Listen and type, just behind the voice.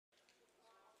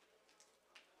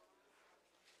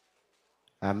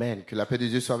Amen. Que la paix de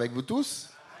Dieu soit avec vous tous.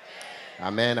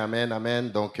 Amen, amen,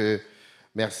 amen. Donc,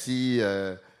 merci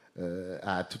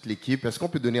à toute l'équipe. Est-ce qu'on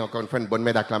peut donner encore une fois une bonne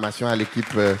main d'acclamation à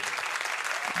l'équipe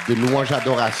de louange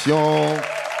adoration?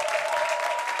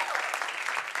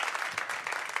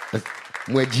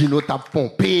 Moi, Gino t'a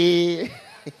pompé.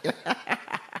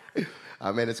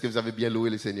 Amen. Est-ce que vous avez bien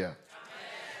loué le Seigneur?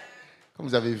 Comme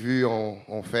vous avez vu,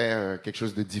 on fait quelque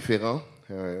chose de différent.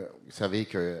 Vous savez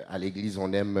qu'à l'église,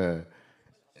 on aime,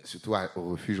 surtout au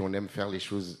refuge, on aime faire les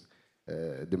choses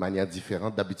de manière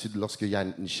différente. D'habitude, lorsqu'il y a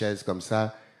une chaise comme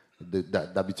ça,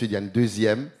 d'habitude, il y a une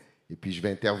deuxième, et puis je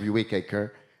vais interviewer quelqu'un.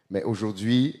 Mais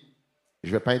aujourd'hui, je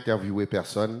ne vais pas interviewer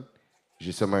personne.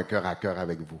 J'ai seulement un cœur à cœur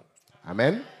avec vous.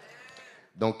 Amen.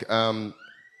 Donc,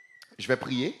 je vais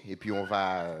prier, et puis on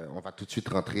va tout de suite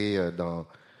rentrer dans...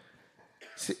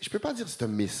 Je ne peux pas dire que c'est un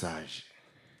message.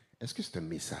 Est-ce que c'est un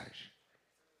message?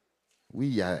 Oui,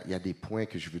 il y a des points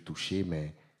que je veux toucher,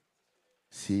 mais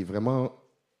c'est vraiment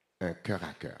un cœur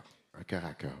à cœur. Un cœur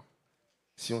à cœur.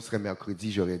 Si on serait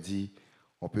mercredi, j'aurais dit,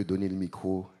 on peut donner le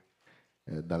micro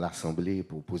dans l'assemblée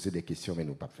pour poser des questions, mais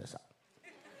nous pas faire ça.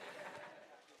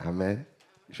 Amen.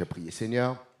 Je vais prier.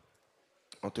 Seigneur,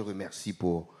 on te remercie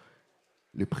pour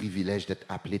le privilège d'être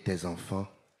appelé tes enfants.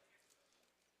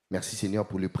 Merci Seigneur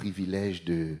pour le privilège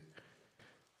de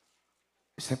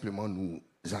simplement nous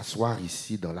asseoir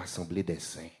ici dans l'assemblée des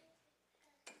saints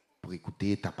pour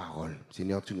écouter ta parole.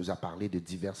 Seigneur, tu nous as parlé de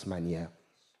diverses manières.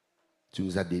 Tu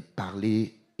nous as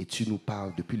parlé et tu nous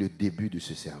parles depuis le début de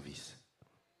ce service.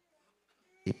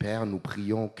 Et Père, nous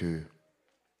prions que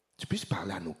tu puisses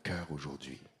parler à nos cœurs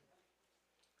aujourd'hui.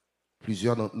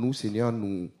 Plusieurs d'entre nous, Seigneur,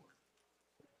 nous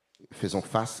faisons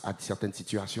face à certaines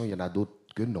situations. Il y en a d'autres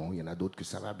que non, il y en a d'autres que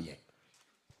ça va bien.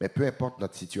 Mais peu importe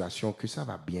notre situation, que ça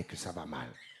va bien, que ça va mal,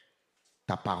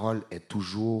 ta parole est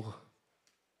toujours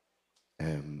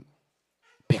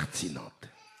pertinente.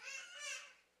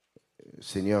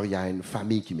 Seigneur, il y a une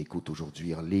famille qui m'écoute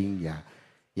aujourd'hui en ligne,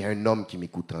 il y a un homme qui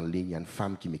m'écoute en ligne, il y a une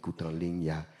femme qui m'écoute en ligne,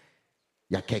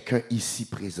 il y a quelqu'un ici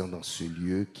présent dans ce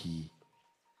lieu qui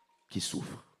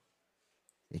souffre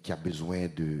et qui a besoin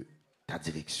de ta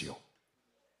direction.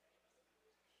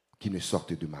 Qui ne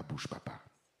sorte de ma bouche, papa.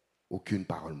 Aucune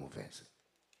parole mauvaise.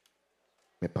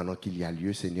 Mais pendant qu'il y a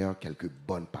lieu, Seigneur, quelques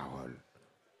bonnes paroles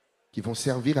qui vont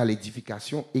servir à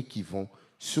l'édification et qui vont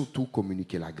surtout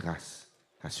communiquer la grâce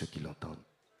à ceux qui l'entendent.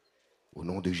 Au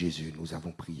nom de Jésus, nous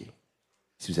avons prié.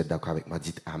 Si vous êtes d'accord avec moi,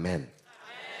 dites Amen. Amen.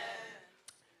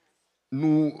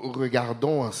 Nous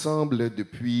regardons ensemble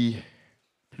depuis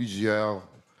plusieurs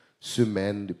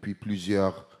semaines, depuis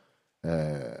plusieurs...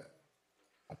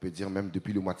 on peut dire même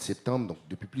depuis le mois de septembre, donc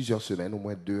depuis plusieurs semaines, au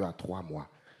moins 2 à 3 mois,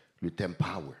 le thème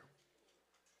Power.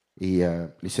 Et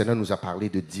le Seigneur nous a parlé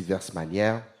de diverses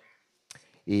manières.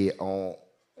 Et on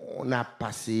a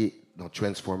passé dans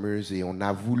Transformers et on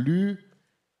a voulu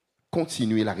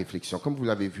continuer la réflexion. Comme vous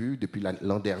l'avez vu, depuis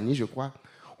l'an dernier, je crois,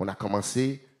 on a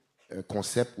commencé un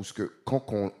concept où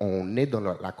quand on est dans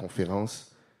la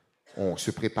conférence, on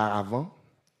se prépare avant,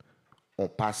 on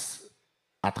passe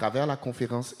à travers la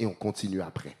conférence et on continue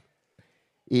après.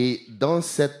 Et dans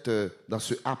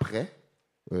ce après,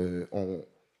 on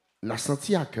a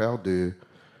senti à cœur de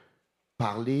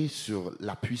parler sur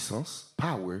la puissance,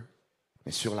 power,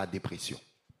 mais sur la dépression.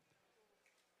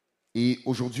 Et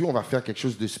aujourd'hui, on va faire quelque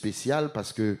chose de spécial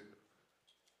parce que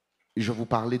je vais vous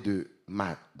parler de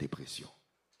ma dépression.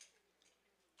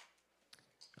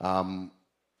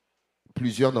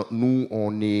 Plusieurs d'entre nous,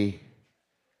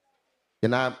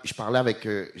 je parlais avec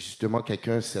justement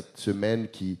quelqu'un cette semaine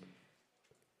qui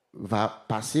a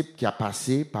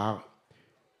passé par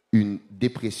une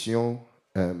dépression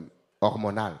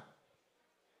hormonale.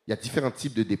 Il y a différents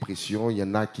types de dépression. Il y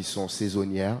en a qui sont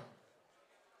saisonnières.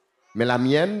 Mais la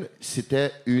mienne,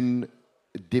 c'était une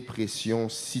dépression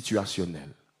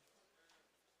situationnelle.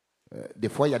 Des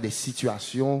fois, il y a des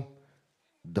situations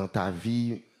dans ta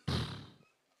vie,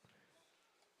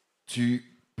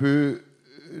 tu peux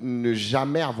ne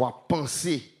jamais avoir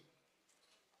pensé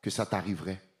que ça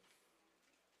t'arriverait.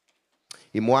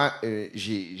 Et moi,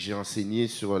 j'ai enseigné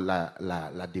sur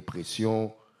la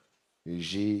dépression.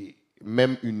 J'ai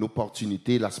même une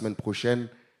opportunité. La semaine prochaine,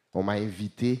 on m'a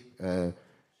invité.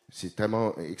 C'est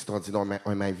tellement extraordinaire.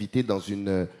 On m'a invité dans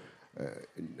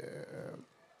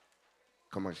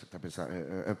comment je t'appelle ça?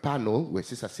 Un panel. Oui,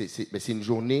 c'est ça. C'est une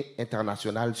journée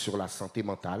internationale sur la santé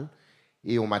mentale.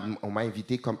 Et on m'a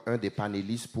invité comme un des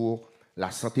panélistes pour la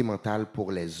santé mentale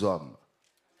pour les hommes.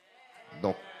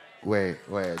 Donc, ouais,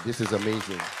 this is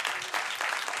amazing.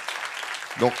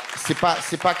 Donc, c'est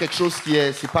pas quelque chose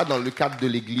c'est pas dans le cadre de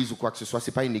l'église ou quoi que ce soit.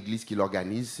 C'est pas une église qui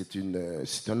l'organise.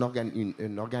 C'est un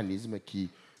organisme qui,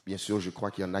 bien sûr, je crois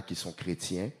qu'il y en a qui sont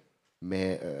chrétiens,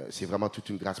 mais c'est vraiment toute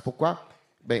une grâce. Pourquoi?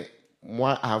 Ben,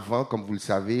 moi, avant, comme vous le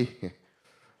savez,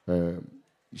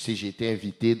 j'ai été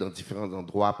invité dans différents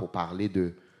endroits pour parler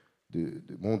de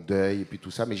mon deuil et puis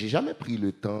tout ça, mais j'ai jamais pris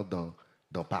le temps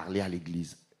d'en parler à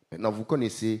l'église. Maintenant, vous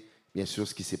connaissez, bien sûr,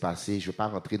 ce qui s'est passé. Je ne vais pas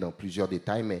rentrer dans plusieurs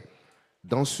détails, mais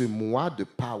dans ce mois de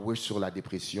power sur la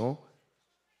dépression,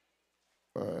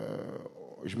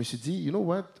 je me suis dit, you know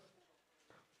what?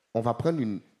 On va prendre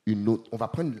une autre, on va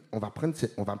prendre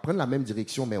la même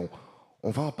direction, mais on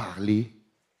va en parler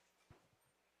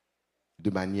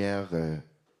de manière, un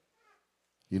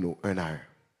à un.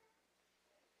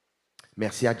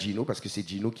 Merci à Gino, parce que c'est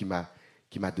Gino qui m'a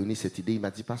donné cette idée. Il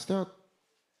m'a dit, Pasteur,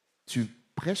 tu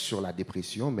prêches sur la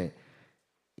dépression, mais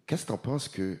qu'est-ce que tu en penses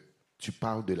que tu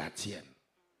parles de la tienne?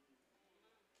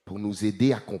 Pour nous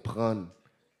aider à comprendre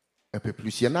un peu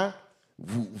plus. Il y en a,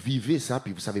 vous vivez ça,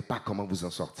 puis vous ne savez pas comment vous en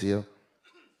sortir.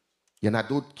 Il y en a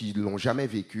d'autres qui ne l'ont jamais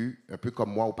vécu, un peu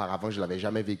comme moi auparavant, je ne l'avais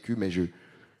jamais vécu, mais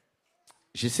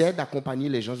j'essayais d'accompagner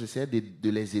les gens, j'essayais de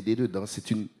les aider dedans. C'est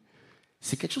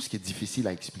quelque chose qui est difficile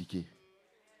à expliquer.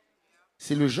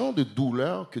 C'est le genre de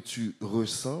douleur que tu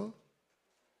ressens,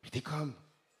 puis tu es comme,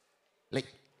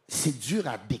 c'est dur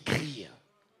à décrire.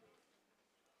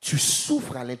 Tu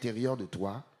souffres à l'intérieur de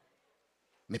toi,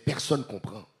 mais personne ne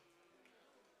comprend.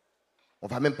 On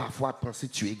va même parfois penser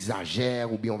que tu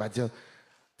exagères, ou bien on va dire,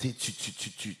 peut-être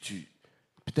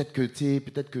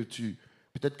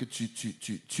que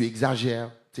tu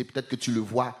exagères, peut-être que tu le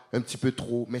vois un petit peu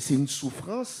trop, mais c'est une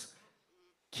souffrance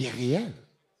qui est réelle.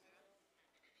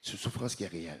 C'est une souffrance qui est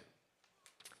réelle.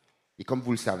 Et comme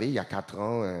vous le savez, il y a 4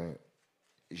 ans,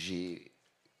 j'ai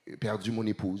perdu mon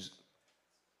épouse.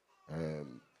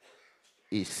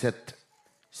 Et cette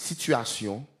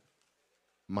situation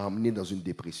m'a emmené dans une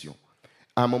dépression.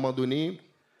 À un moment donné,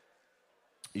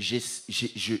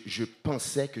 je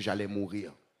pensais que j'allais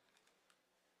mourir.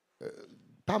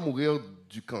 Pas mourir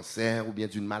du cancer ou bien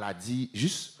d'une maladie,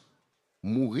 juste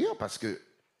mourir parce que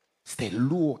c'était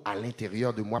lourd à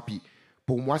l'intérieur de moi. Puis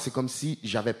pour moi, c'est comme si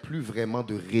j'avais plus vraiment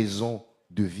de raison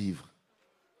de vivre.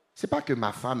 C'est pas que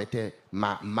ma femme était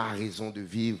ma raison de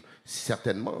vivre.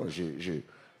 Certainement,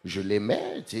 je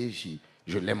l'aimais,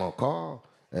 je l'aime encore.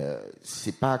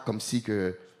 C'est pas comme si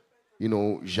que,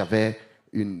 j'avais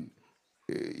une...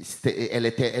 elle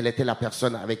était la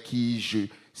personne avec qui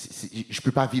je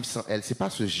peux pas vivre sans elle. C'est pas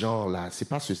ce genre-là. C'est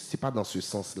pas dans ce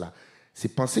sens-là. C'est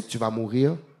penser que tu vas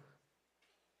mourir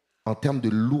en termes de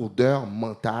lourdeur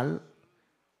mentale,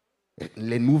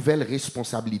 les nouvelles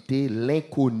responsabilités,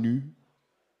 l'inconnu.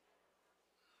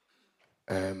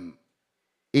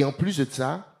 Et en plus de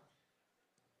ça,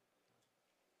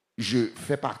 je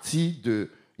fais partie de...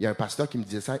 Il y a un pasteur qui me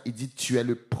disait ça. Il dit, tu es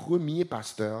le premier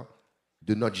pasteur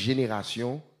de notre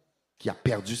génération qui a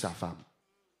perdu sa femme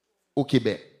au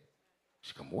Québec. Je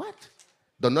suis comme, what?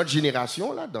 Dans notre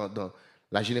génération, là, dans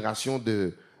la génération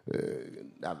de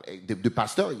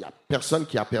pasteurs, il n'y a personne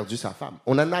qui a perdu sa femme.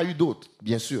 On en a eu d'autres,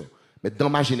 bien sûr. Mais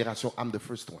dans ma génération, I'm the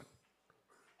first one.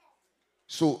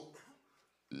 So,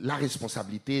 la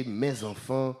responsabilité, mes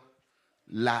enfants,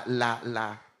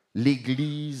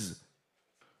 l'église,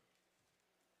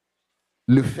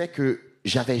 le fait que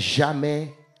j'avais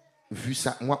jamais vu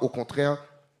ça. Moi, au contraire,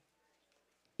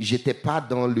 j'étais pas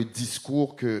dans le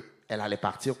discours qu'elle allait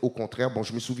partir. Au contraire, bon,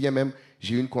 je me souviens même,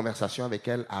 j'ai eu une conversation avec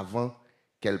elle avant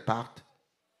qu'elle parte.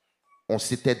 On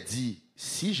s'était dit,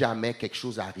 si jamais quelque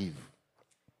chose arrive,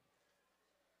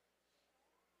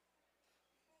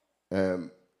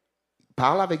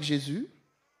 parle avec Jésus,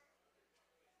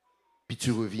 puis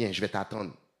tu reviens, je vais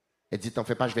t'attendre. Elle dit, t'en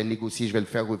fais pas, je vais négocier, je vais le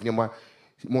faire revenir. Moi,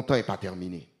 mon temps n'est pas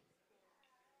terminé.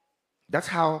 That's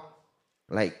how,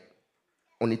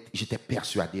 j'étais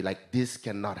persuadé, this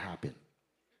cannot happen.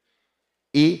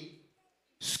 Et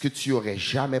ce que tu aurais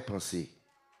jamais pensé,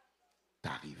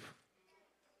 t'arrive.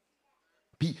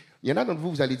 Puis, il y en a d'entre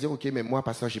vous, vous allez dire, OK, mais moi,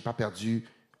 pasteur, j'ai pas perdu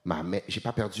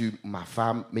ma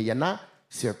femme. Mais il y en a,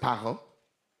 c'est un parent.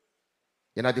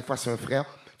 Il y en a des fois, c'est un frère.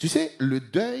 Tu sais, le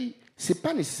deuil, c'est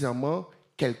pas nécessairement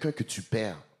quelqu'un que tu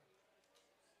perds.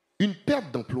 Une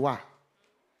perte d'emploi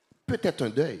peut être un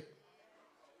deuil.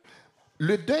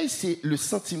 Le deuil, c'est le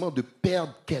sentiment de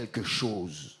perdre quelque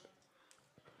chose.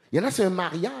 Il y en a, c'est un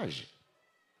mariage.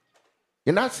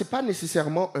 Il y en a, ce n'est pas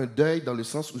nécessairement un deuil dans le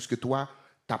sens où ce que toi,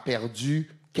 tu as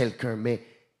perdu quelqu'un, mais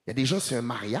il y a des gens, c'est un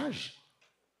mariage.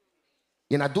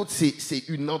 Il y en a d'autres, c'est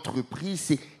une entreprise,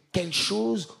 c'est quelque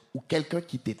chose ou quelqu'un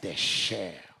qui t'était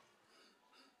cher.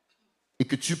 Et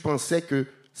que tu pensais que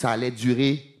ça allait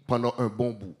durer pendant un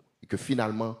bon bout et que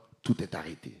finalement, tout est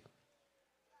arrêté.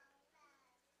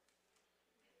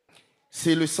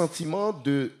 C'est le sentiment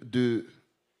de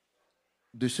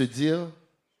se dire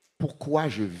pourquoi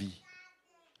je vis.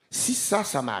 Si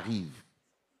ça m'arrive,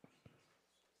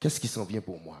 qu'est-ce qui s'en vient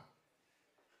pour moi?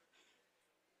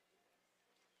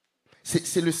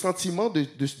 C'est le sentiment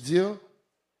de se dire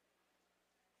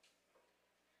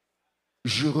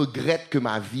je regrette que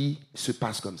ma vie se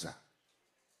passe comme ça.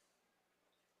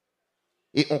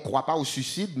 Et on ne croit pas au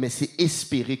suicide, mais c'est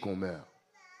espérer qu'on meurt.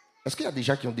 Est-ce qu'il y a des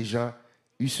gens qui ont déjà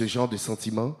eu ce genre de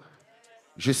sentiment?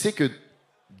 Je sais que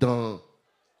dans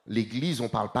l'Église, on ne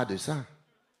parle pas de ça.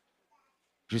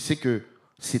 Je sais que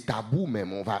c'est tabou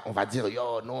même. On va dire,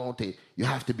 yo, non, you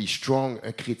have to be strong.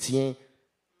 Un chrétien,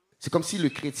 c'est comme si le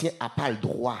chrétien n'a pas le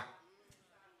droit.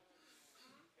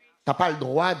 Tu n'as pas le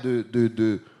droit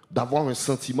d'avoir un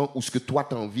sentiment où ce que toi,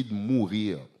 tu as envie de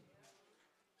mourir.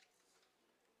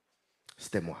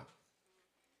 C'était moi.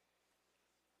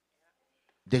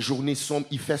 Des journées sombres,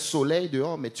 il fait soleil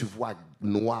dehors, mais tu vois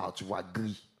noir, tu vois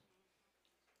gris.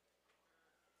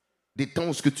 Des temps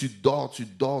où tu dors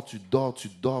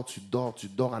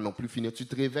à n'en plus finir. Tu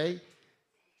te réveilles,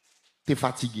 tu es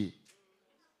fatigué.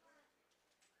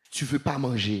 Tu ne veux pas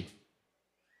manger.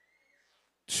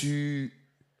 Tu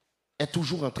es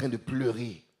toujours en train de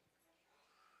pleurer.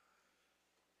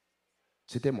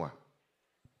 C'était moi.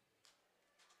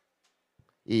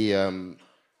 Et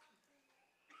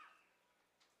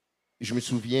je me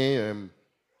souviens,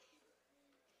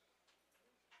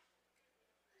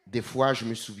 des fois, je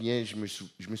me souviens,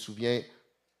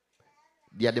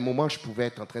 il y a des moments où je pouvais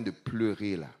être en train de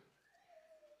pleurer là.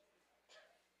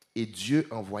 Et Dieu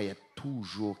envoyait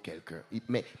toujours quelqu'un.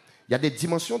 Mais il y a des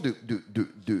dimensions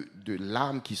de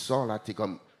larmes qui sortent là. Tu es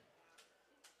comme...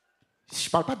 Je ne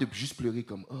parle pas de juste pleurer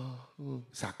comme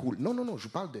ça coule. Non, je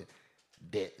parle de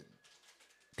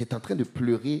tu es en train de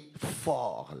pleurer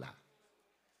fort là.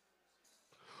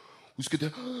 Ou ce que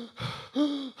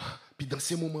puis dans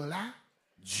ces moments-là,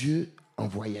 Dieu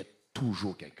envoyait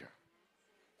toujours quelqu'un.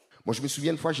 Moi, je me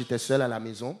souviens une fois, j'étais seul à la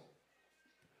maison.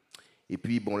 Et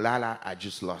puis, bon, là, I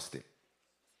just lost it.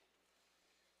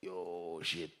 Yo,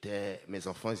 mes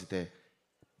enfants,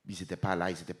 ils étaient pas là,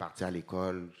 ils étaient partis à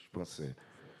l'école. Je pense,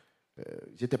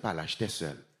 ils n'étaient pas là, j'étais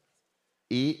seul.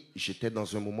 Et j'étais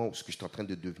dans un moment où j'étais en train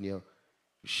de devenir,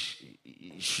 je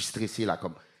suis stressé là,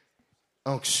 comme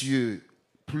anxieux,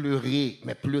 pleurer,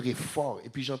 mais pleurer fort. Et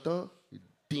puis j'entends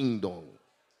ding-dong.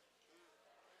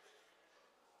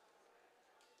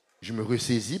 Je me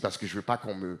ressaisis parce que je ne veux pas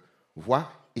qu'on me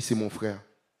voie. Et c'est mon frère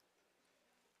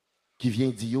qui vient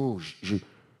dire, yo, je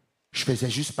faisais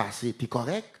juste passer. T'es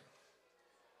correct?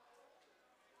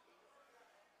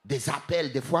 Des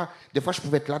appels, des fois, je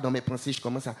pouvais être là dans mes pensées, je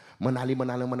commence à m'en aller.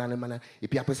 Et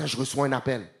puis après ça, je reçois un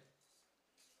appel.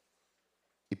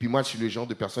 Et puis moi, je suis le genre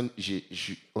de personne, on dirait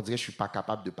que je ne suis pas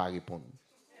capable de ne pas répondre.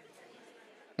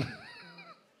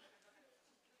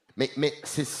 mais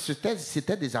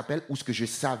c'était des appels où ce que je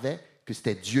savais que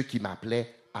c'était Dieu qui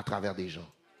m'appelait à travers des gens.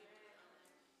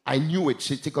 I knew it.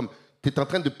 C'est comme, tu es en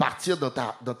train de partir dans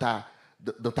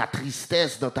ta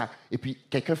tristesse, et puis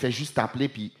quelqu'un fait juste t'appeler,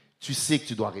 puis tu sais que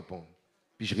tu dois répondre.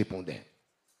 Puis je répondais.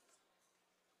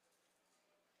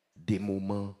 Des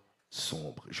moments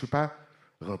sombres. Je ne veux pas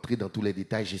rentrer dans tous les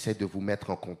détails, j'essaie de vous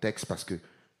mettre en contexte parce que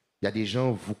il y a des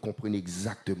gens, vous comprenez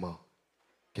exactement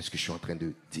qu'est-ce que je suis en train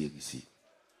de dire ici.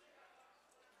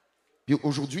 Puis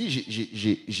aujourd'hui,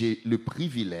 j'ai le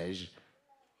privilège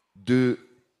de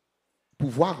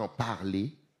pouvoir en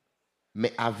parler,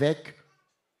 mais avec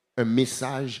un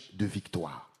message de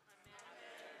victoire.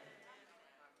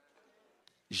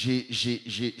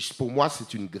 Pour moi,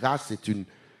 c'est une grâce,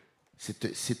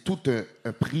 c'est tout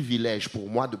un privilège pour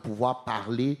moi de pouvoir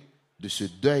parler de ce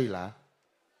deuil-là,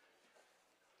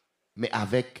 mais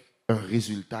avec un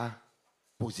résultat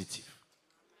positif.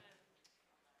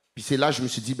 Puis c'est là que je me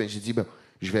suis dit,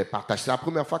 je vais partager. C'est la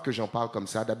première fois que j'en parle comme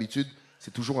ça. D'habitude,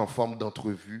 c'est toujours en forme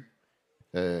d'entrevue.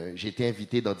 J'ai été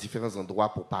invité dans différents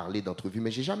endroits pour parler d'entrevue,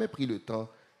 mais je n'ai jamais pris le temps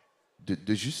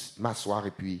de juste m'asseoir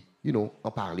et puis,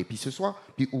 en parler. Puis ce soir,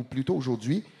 ou plutôt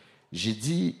aujourd'hui, j'ai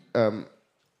dit,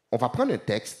 on va prendre un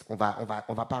texte, on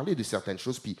va parler de certaines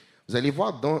choses, puis vous allez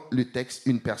voir dans le texte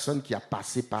une personne qui a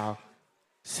passé par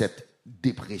cette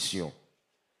dépression.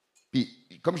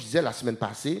 Puis, comme je disais la semaine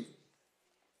passée,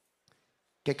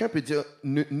 quelqu'un peut dire,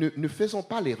 ne faisons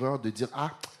pas l'erreur de dire,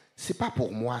 c'est pas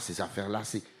pour moi ces affaires-là,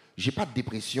 j'ai pas de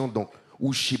dépression, donc,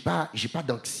 ou j'ai pas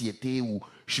d'anxiété, ou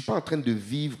je suis pas en train de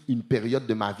vivre une période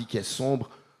de ma vie qui est sombre,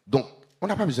 donc on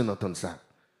n'a pas besoin d'entendre ça.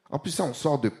 En plus, ça, on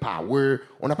sort de power,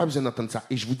 on n'a pas besoin d'entendre ça.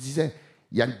 Et je vous disais,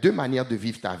 il y a deux manières de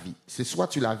vivre ta vie. C'est soit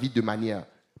tu la vis de manière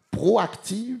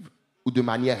proactive ou de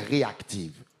manière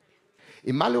réactive.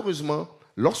 Et malheureusement,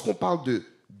 lorsqu'on parle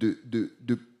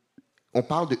on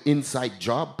parle de inside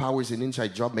job, powers and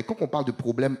inside job, mais quand on parle de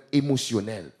problèmes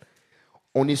émotionnels,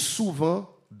 on est souvent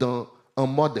en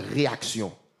mode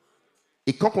réaction.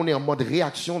 Et quand on est en mode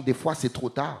réaction, des fois, c'est trop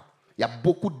tard. Il y a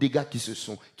beaucoup de dégâts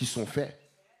qui sont faits.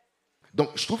 Donc,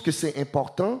 je trouve que c'est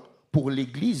important pour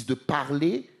l'Église de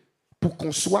parler pour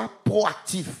qu'on soit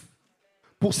proactif.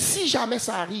 Pour si jamais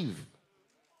ça arrive,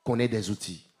 qu'on ait des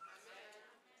outils.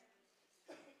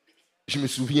 Je me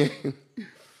souviens,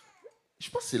 je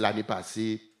pense que c'est l'année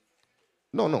passée.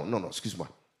 Non, excuse-moi.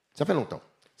 Ça fait longtemps.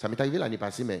 Ça m'est arrivé l'année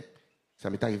passée, mais ça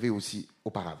m'est arrivé aussi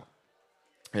auparavant.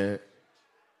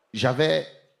 J'avais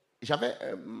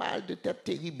un mal de tête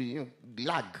terrible.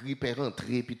 La grippe est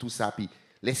rentrée, puis tout ça. Puis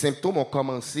les symptômes ont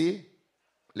commencé,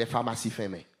 les pharmacies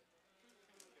fermées.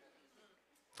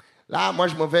 Là, moi,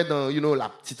 je m'en vais dans la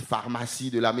petite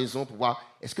pharmacie de la maison pour voir,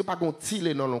 est-ce que pas un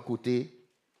Tylenol en côté?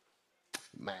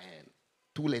 Man,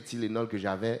 tous les Tylenol que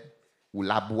j'avais, ou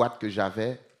la boîte que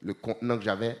j'avais, le contenant que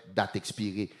j'avais, date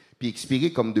expirée. Puis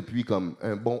expirée comme depuis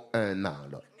un bon 1 an.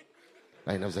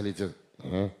 Là, vous allez dire,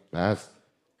 là,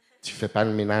 tu ne fais pas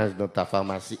le ménage dans ta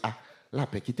pharmacie. Ah, là,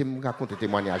 qui te raconte tes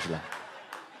témoignages là.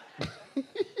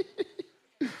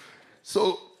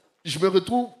 So, je me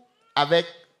retrouve avec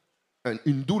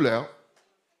une douleur,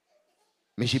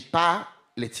 mais je n'ai pas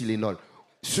les Tylenol.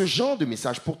 Ce genre de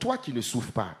message, pour toi qui ne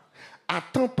souffres pas,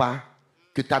 attends pas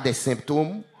que tu as des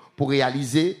symptômes pour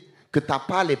réaliser que tu n'as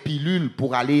pas les pilules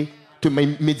pour aller te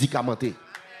médicamenter.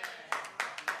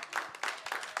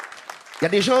 Il y a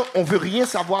des gens, on ne veut rien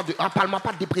savoir de « Ah, parle-moi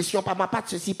pas de dépression, parle-moi pas de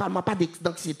ceci, parle-moi pas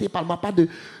d'anxiété, parle-moi pas de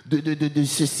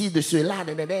ceci, de cela. »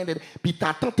 Puis tu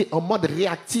attends, tu es en mode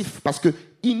réactif parce que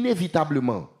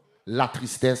inévitablement, la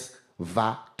tristesse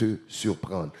va te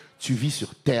surprendre. Tu vis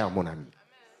sur terre, mon ami.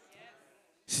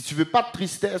 Si tu ne veux pas de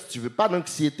tristesse, tu ne veux pas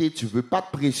d'anxiété, tu ne veux pas de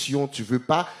pression, tu ne veux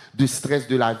pas de stress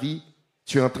de la vie,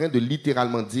 tu es en train de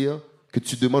littéralement dire que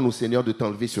tu demandes au Seigneur de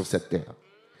t'enlever sur cette terre.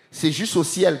 C'est juste au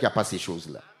ciel qu'il n'y a pas ces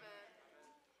choses-là.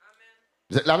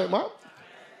 Vous êtes là avec moi?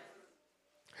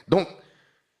 Donc,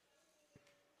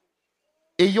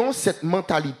 ayons cette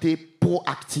mentalité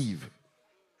proactive.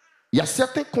 Il y a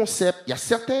certains concepts, il y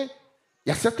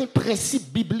a certains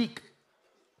principes bibliques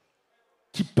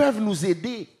qui peuvent nous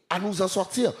aider à nous en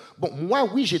sortir. Bon, moi,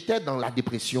 oui, j'étais dans la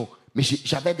dépression, mais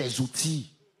j'avais des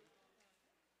outils.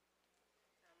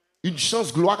 Une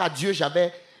chance, gloire à Dieu,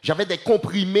 j'avais des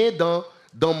comprimés dans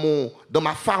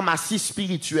ma pharmacie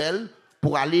spirituelle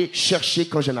pour aller chercher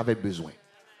quand j'en avais besoin.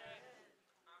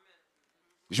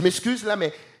 Je m'excuse là,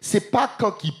 mais ce n'est pas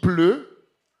quand il pleut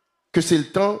que c'est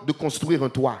le temps de construire un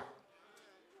toit.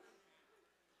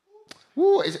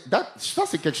 Ouh, ça,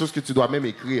 c'est quelque chose que tu dois même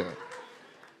écrire.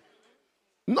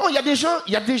 Non, il y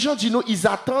a des gens, Gino, ils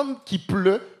attendent qu'il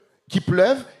pleuve.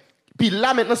 Puis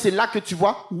là, maintenant, c'est là que tu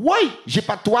vois, oui, j'ai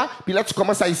pas de toit. Puis là, tu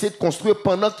commences à essayer de construire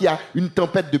pendant qu'il y a une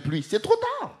tempête de pluie. C'est trop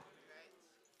tard.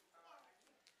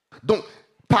 Donc,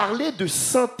 parler de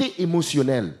santé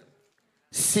émotionnelle,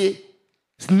 c'est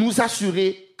nous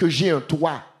assurer que j'ai un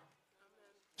toit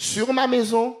sur ma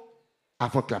maison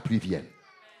avant que la pluie vienne.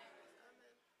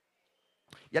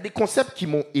 Il y a des concepts qui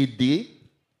m'ont aidé.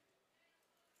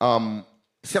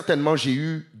 Certainement, j'ai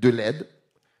eu de l'aide.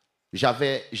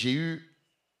 J'ai eu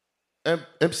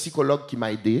un psychologue qui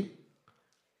m'a aidé.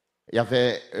 Il y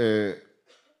avait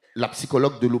la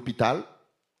psychologue de l'hôpital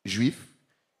juif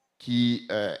qui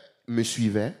me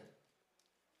suivait.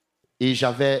 Et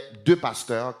j'avais 2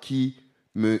 pasteurs qui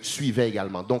me suivaient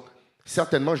également. Donc,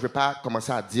 certainement, je ne vais pas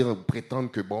commencer à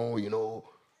prétendre que, bon, you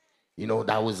know,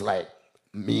 that was like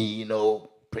me,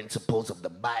 principles of the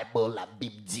Bible, la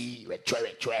Bible dit,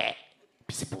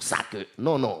 puis c'est pour ça que...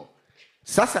 Non.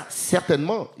 Ça,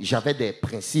 certainement, j'avais des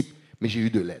principes, mais j'ai eu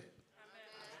de l'aide.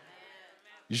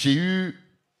 J'ai eu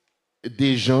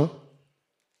des gens,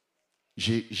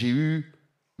 j'ai eu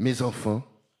mes enfants.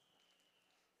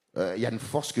 Il y a une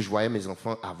force que je voyais mes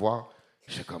enfants avoir.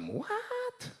 J'étais comme, what?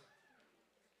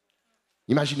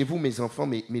 Imaginez-vous mes enfants,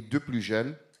 mes 2 plus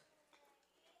jeunes.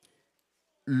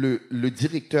 Le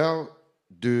directeur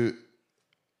de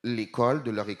l'école,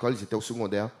 de leur école, ils étaient au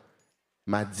secondaire,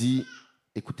 m'a dit,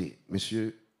 écoutez,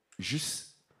 monsieur,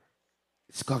 juste,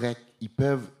 c'est correct, ils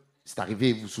peuvent, c'est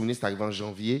arrivé, vous vous souvenez, c'est arrivé en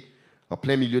janvier, en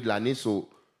plein milieu de l'année,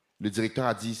 le directeur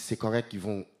a dit, c'est correct, ils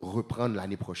vont reprendre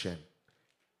l'année prochaine.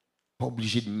 Pas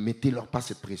obligé de mettez-leur pas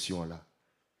cette pression-là.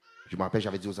 Je me rappelle,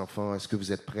 j'avais dit aux enfants, est-ce que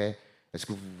vous êtes prêts? Est-ce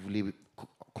que vous voulez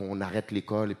qu'on arrête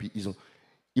l'école? Et puis,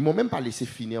 ils m'ont même pas laissé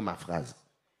finir ma phrase.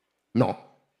 Non.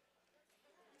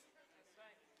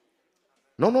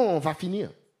 Non, on va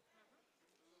finir.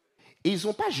 Et ils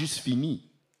n'ont pas juste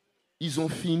fini. Ils ont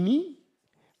fini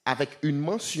avec une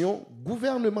mention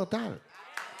gouvernementale.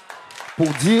 Pour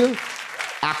dire,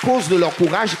 à cause de leur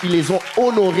courage, ils les ont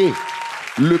honorés.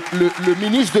 Le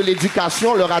ministre de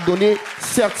l'Éducation leur a donné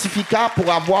certificat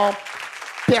pour avoir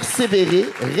persévéré,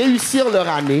 réussir leur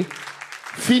année,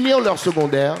 finir leur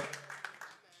secondaire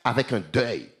avec un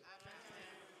deuil.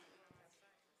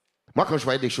 Moi, quand je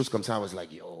voyais des choses comme ça, I was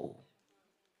like, yo,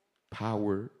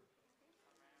 power.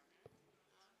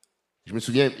 Je me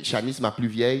souviens, Shanice, ma plus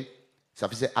vieille, ça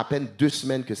faisait à peine 2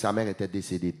 semaines que sa mère était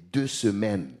décédée. 2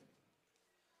 semaines.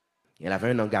 Et elle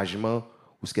avait un engagement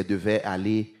où ce qu'elle devait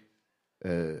aller...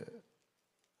 elle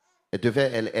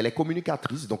est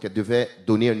communicatrice, donc elle devait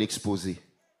donner un exposé.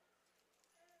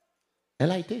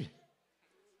 Elle a été.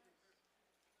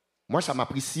 Moi, ça m'a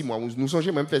pris 6 mois. Nous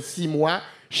avons même fait 6 mois,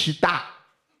 chita.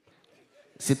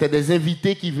 C'était des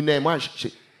invités qui venaient. Moi, je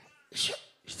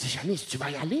dis, Janice, tu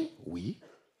vas y aller? Oui.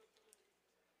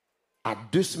 À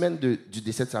 2 semaines du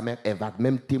décès de sa mère, elle va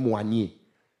même témoigner.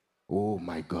 Oh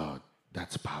my God,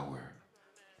 that's power.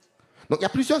 Donc, il y a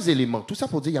plusieurs éléments. Tout ça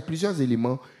pour dire, il y a plusieurs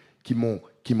éléments qui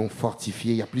m'ont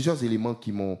fortifié. Il y a plusieurs éléments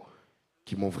qui m'ont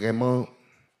vraiment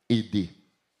aidé.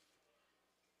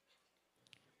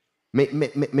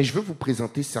 Mais je veux vous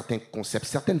présenter certains concepts,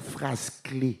 certaines phrases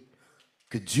clés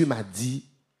que Dieu m'a dit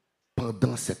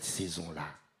pendant cette saison-là.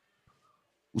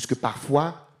 Ou ce que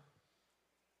parfois,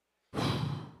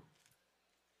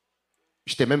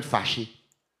 j'étais même fâché.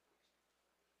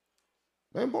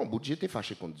 Un bon bout, j'étais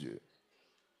fâché contre Dieu.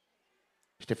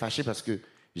 J'étais fâché parce que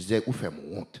je disais, où fait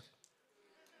mon honte?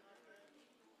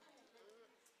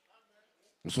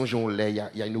 Nous sommes il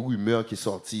y a une rumeur qui est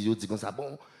sortie. Ils disent comme ça,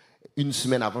 bon, 1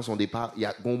 semaine avant son départ, il y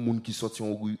a un monde qui sortit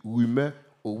une rumeur.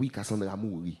 Oh oui, Cassandra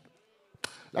mourit.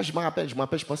 Là, je me rappelle,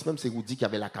 je pense même que c'est Woody qui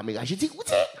avait la caméra. J'ai dit,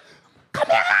 Woody,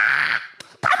 caméra!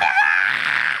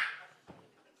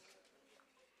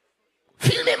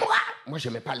 Filmez-moi! Moi, je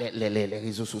n'aimais pas les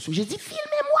réseaux sociaux. J'ai dit,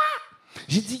 filmez-moi!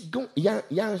 J'ai dit, il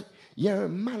y a un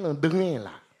malandrin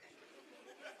là.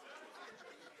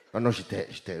 Non,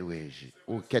 j'étais, oui.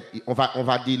 On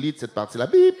va delete cette partie-là.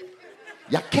 Bip!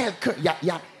 Il y a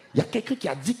quelqu'un qui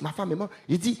a dit que ma femme est morte.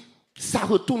 Il dit, ça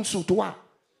retourne sur toi.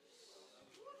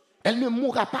 Elle ne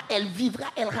mourra pas, elle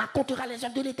vivra, elle racontera les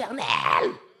œuvres de l'Éternel.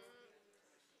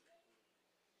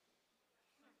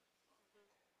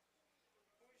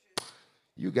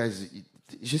 You guys,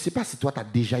 je ne sais pas si toi, tu as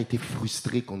déjà été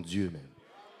frustré contre Dieu, même.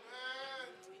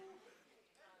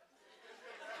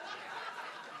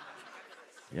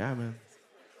 Yeah, man.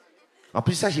 En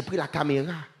plus, ça, j'ai pris la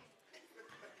caméra.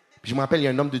 Puis je me rappelle, il y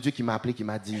a un homme de Dieu qui m'a appelé, qui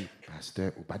m'a dit,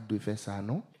 Pasteur, vous pas de faire ça,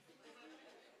 non?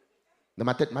 Dans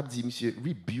ma tête, m'a dit, monsieur,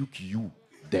 rebuke you,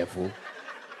 devil.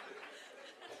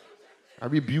 I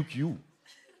rebuke you.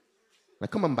 Mais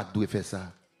comment je dois faire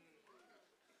ça?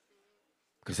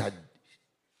 Que ça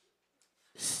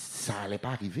n'allait pas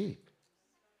arriver.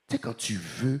 Tu sais, quand tu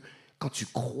veux, quand tu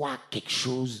crois quelque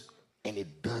chose, and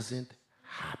it doesn't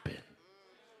happen.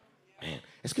 Man.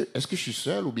 Est-ce que je suis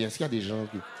seul ou bien est-ce qu'il y a des gens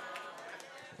qui...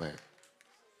 Ouais.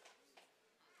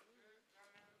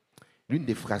 L'une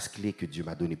des phrases clés que Dieu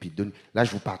m'a données, puis là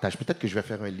je vous partage, peut-être que je vais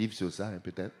faire un livre sur ça, hein,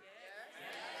 peut-être.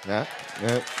 Hein?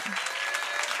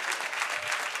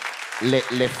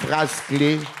 Les phrases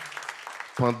clés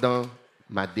pendant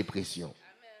ma dépression.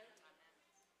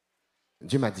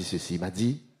 Dieu m'a dit ceci, il m'a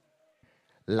dit,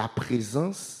 la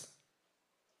présence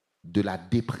de la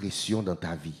dépression dans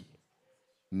ta vie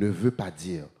ne veut pas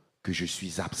dire que je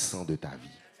suis absent de ta vie.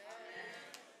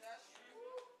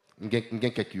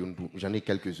 J'en ai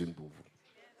quelques-unes pour vous.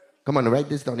 Come on, write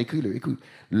this down, écris-le, écoute.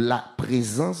 La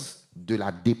présence de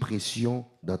la dépression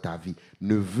dans ta vie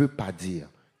ne veut pas dire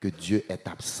que Dieu est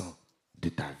absent de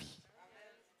ta vie.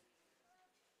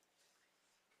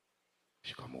 Je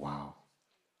suis comme, wow.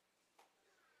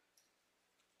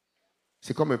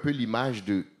 C'est comme un peu l'image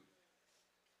de...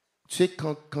 Tu sais,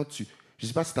 quand tu... Je ne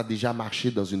sais pas si tu as déjà marché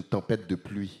dans une tempête de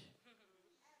pluie.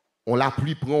 On la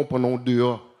pluie prend pendant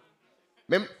dehors.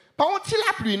 Même, pas on tire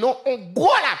la pluie, non, on gros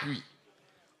la pluie.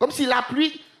 Comme si la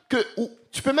pluie, tu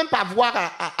ne peux même pas voir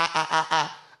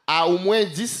à au moins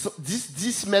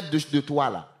 10 mètres de toi,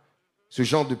 là. Ce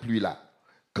genre de pluie-là.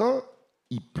 Quand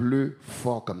il pleut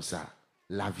fort comme ça,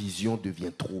 la vision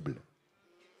devient trouble.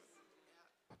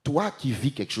 Toi qui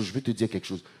vis quelque chose, je veux te dire quelque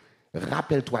chose.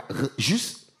 Rappelle-toi,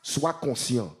 juste sois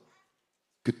conscient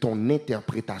que ton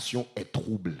interprétation est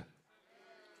trouble.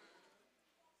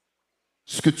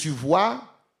 Ce que tu vois,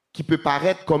 qui peut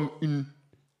paraître comme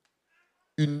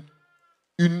une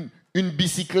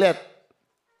bicyclette,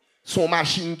 son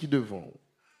machine qui devant.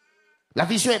 La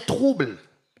vision est trouble.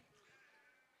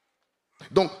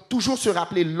 Donc, toujours se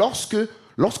rappeler,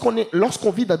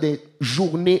 lorsqu'on vit dans des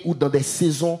journées ou dans des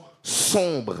saisons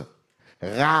sombres,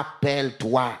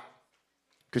 rappelle-toi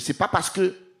que ce n'est pas parce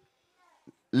que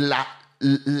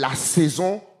la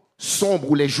saison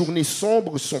sombre ou les journées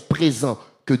sombres sont présentes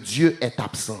que Dieu est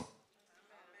absent.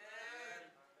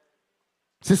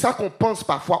 C'est ça qu'on pense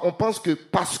parfois. On pense que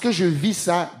parce que je vis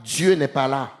ça, Dieu n'est pas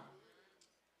là.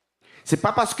 C'est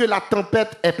pas parce que la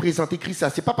tempête est présente, écrit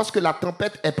ça, c'est pas parce que la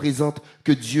tempête est présente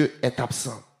que Dieu est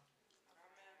absent.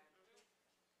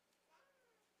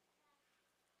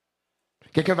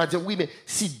 Quelqu'un va dire, oui, mais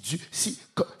si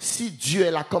Dieu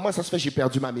est là, comment ça se fait que j'ai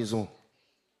perdu ma maison?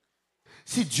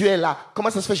 Si Dieu est là, comment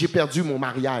ça se fait que j'ai perdu mon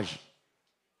mariage?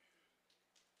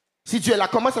 Si Dieu est là,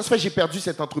 comment ça se fait que j'ai perdu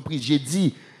cette entreprise? J'ai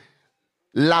dit,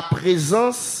 la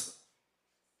présence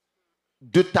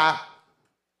de ta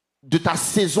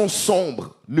saison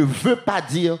sombre ne veut pas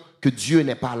dire que Dieu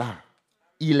n'est pas là.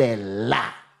 Il est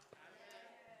là.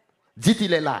 Dites,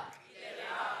 il est là.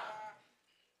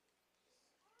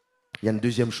 Il y a une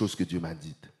deuxième chose que Dieu m'a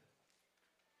dite.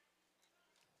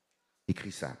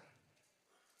 Écris ça.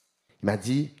 Il m'a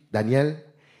dit, Daniel,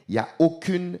 il n'y a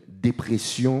aucune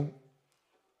dépression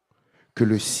que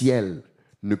le ciel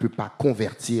ne peut pas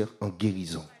convertir en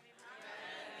guérison.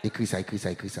 Écris ça, écris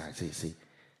ça, écris ça.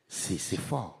 C'est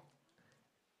fort.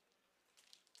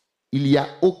 Il n'y a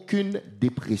aucune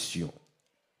dépression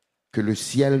que le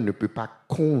ciel ne peut pas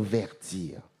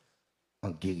convertir en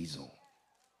guérison.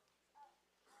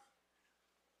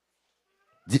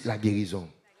 Dites la guérison.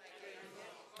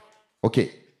 OK.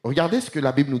 Regardez ce que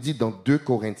la Bible nous dit dans 2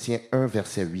 Corinthiens 1,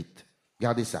 verset 8.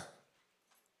 Regardez ça.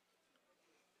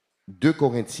 2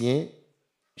 Corinthiens,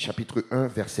 chapitre 1,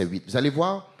 verset 8. Vous allez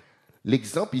voir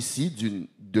l'exemple ici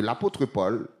de l'apôtre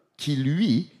Paul qui,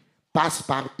 lui, passe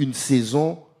par une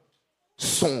saison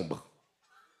sombre.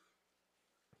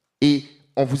 Et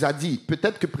on vous a dit,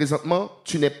 peut-être que présentement,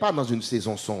 tu n'es pas dans une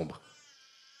saison sombre.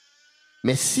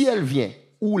 Mais si elle vient,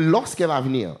 ou lorsqu'elle va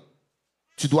venir,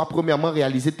 tu dois premièrement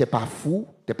réaliser que tu n'es pas fou,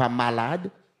 tu n'es pas malade,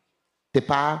 tu n'es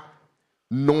pas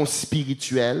non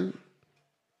spirituel.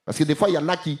 Parce que des fois, il y en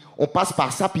a qui, on passe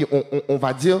par ça, puis on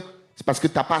va dire, c'est parce que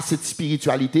tu n'as pas assez de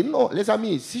spiritualité. Non, les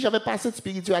amis, si je n'avais pas assez de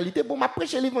spiritualité, bon, je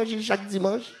prêche l'évangile chaque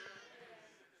dimanche.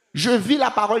 Je vis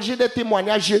la parole, j'ai des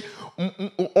témoignages.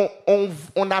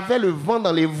 On avait le vent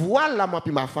dans les voiles, là, moi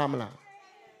puis ma femme, là.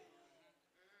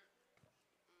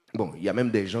 Bon, il y a même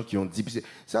des gens qui ont dit,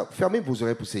 ça, fermez vos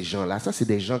oreilles pour ces gens-là. Ça, c'est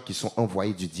des gens qui sont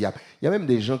envoyés du diable. Il y a même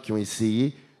des gens qui ont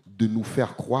essayé de nous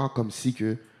faire croire comme si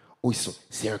que, oh,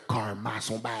 c'est un karma,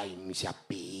 son bail, monsieur a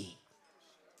payé.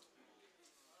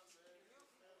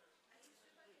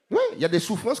 Oui, il y a des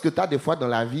souffrances que tu as des fois dans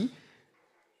la vie.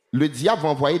 Le diable va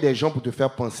envoyer des gens pour te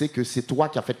faire penser que c'est toi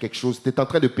qui as fait quelque chose. Tu es en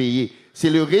train de payer. C'est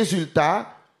le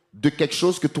résultat de quelque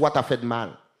chose que toi, tu as fait de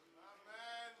mal.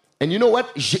 And you know what?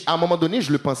 À un moment donné,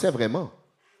 je le pensais vraiment.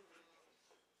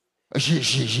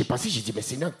 J'ai pensé, j'ai dit, mais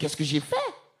Seigneur, qu'est-ce que j'ai fait?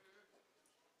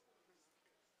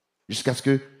 Jusqu'à ce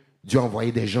que Dieu a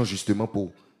envoyé des gens justement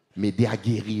pour m'aider à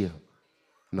guérir.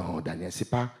 Non, Daniel, c'est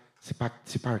pas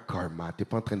un karma. Tu n'es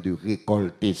pas en train de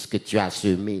récolter ce que tu as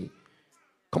semé.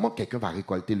 Comment quelqu'un va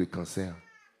récolter le cancer?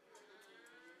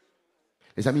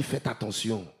 Les amis, faites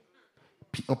attention.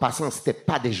 Puis en passant, ce n'était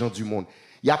pas des gens du monde.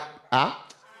 Il y a... Ah?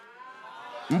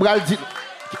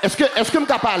 Est-ce que je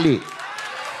t'ai parlé?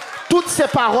 Toutes ces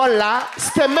paroles-là, ce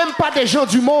n'étaient même pas des gens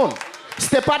du monde. Ce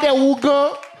n'étaient pas des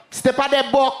Ougans, ce n'étaient pas des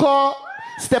Bokors,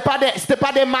 ce n'étaient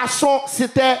pas des maçons,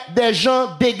 c'était des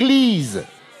gens d'église.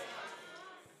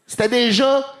 C'était des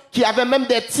gens qui avaient même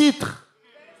des titres.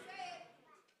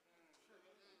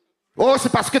 Oh,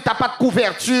 c'est parce que tu n'as pas de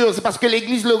couverture, c'est parce que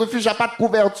l'église, le refuge n'a pas de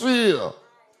couverture.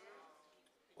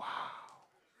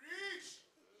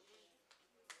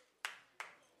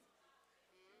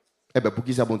 Eh bien, pour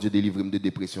qui ça, bon Dieu, délivre de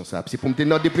dépression, ça? C'est pour me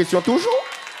tenir en dépression toujours?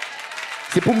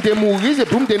 C'est pour me mourir, c'est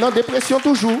pour me tenir en dépression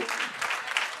toujours?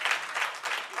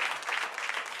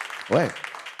 Ouais.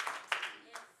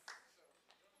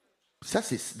 Ça,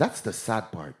 that's the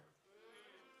sad part.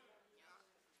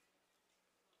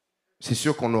 C'est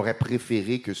sûr qu'on aurait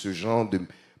préféré que ce genre de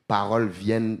paroles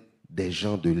viennent des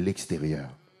gens de l'extérieur,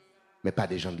 mais pas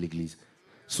des gens de l'église.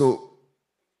 So,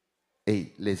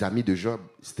 hey, les amis de Job,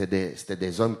 c'était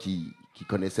des hommes qui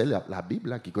connaissaient la Bible,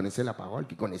 là, qui connaissaient la parole,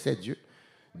 qui connaissaient Dieu.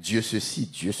 Dieu ceci,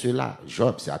 Dieu cela.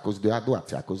 Job, c'est à cause de la droite,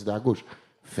 c'est à cause de la gauche.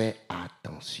 Fais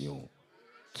attention.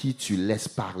 Qui tu laisses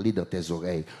parler dans tes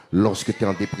oreilles lorsque tu es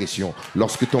en dépression,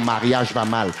 lorsque ton mariage va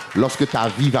mal, lorsque ta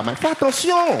vie va mal. Fais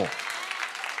attention.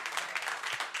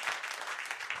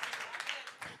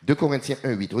 2 Corinthiens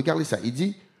 1, 8. Regardez ça. Il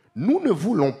dit, nous ne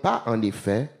voulons pas en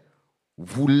effet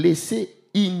vous laissez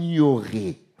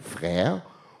ignorer, frères,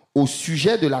 au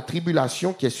sujet de la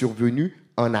tribulation qui est survenue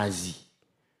en Asie,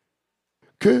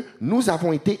 que nous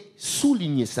avons été,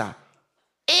 soulignez ça,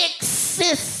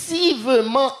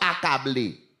 excessivement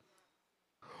accablés,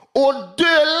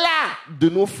 au-delà de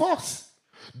nos forces,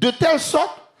 de telle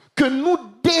sorte que nous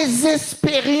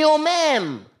désespérions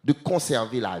même de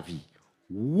conserver la vie.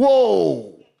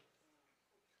 Wow!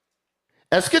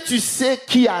 Est-ce que tu sais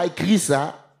qui a écrit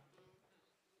ça?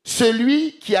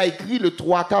 Celui qui a écrit le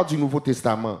 3/4 du Nouveau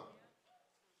Testament.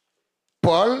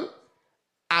 Paul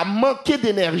a manqué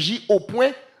d'énergie au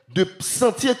point de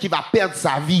sentir qu'il va perdre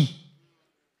sa vie.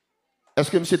 Est-ce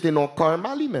que monsieur était non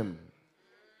karma lui-même?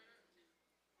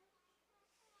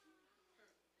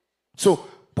 So,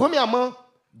 premièrement,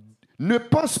 ne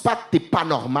pense pas que tu n'es pas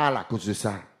normal à cause de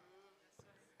ça.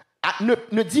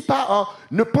 Ne dis pas,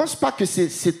 ne pense pas que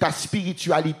c'est ta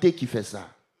spiritualité qui fait ça.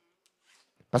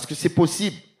 Parce que c'est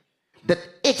possible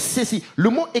d'être excessif. Le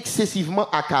mot excessivement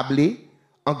accablé,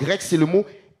 en grec, c'est le mot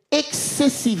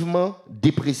excessivement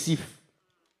dépressif.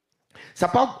 Ça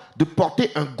parle de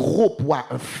porter un gros poids,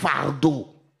 un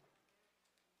fardeau.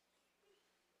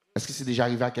 Est-ce que c'est déjà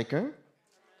arrivé à quelqu'un?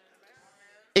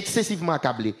 Excessivement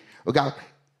accablé. Regarde,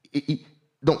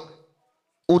 donc,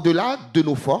 au-delà de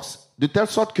nos forces, de telle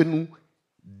sorte que nous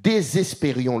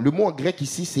désespérions. Le mot en grec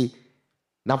ici, c'est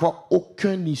n'avoir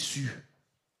aucune issue,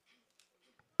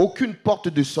 aucune porte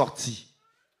de sortie.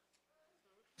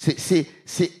 C'est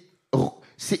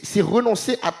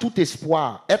renoncer à tout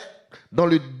espoir, être dans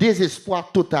le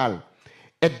désespoir total,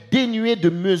 être dénué de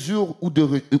mesures ou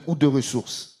de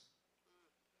ressources.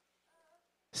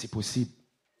 C'est possible.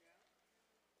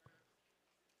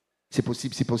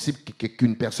 C'est possible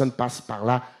qu'une personne passe par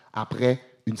là après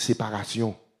une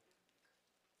séparation.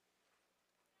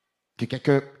 Que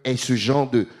quelqu'un ait ce genre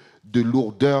de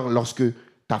lourdeur lorsque tu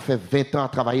as fait 20 ans à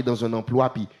travailler dans un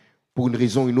emploi, puis pour une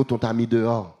raison ou une autre, on t'a mis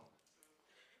dehors.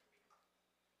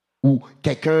 Ou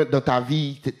quelqu'un dans ta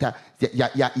vie, il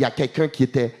y a quelqu'un qui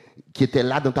était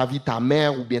là dans ta vie, ta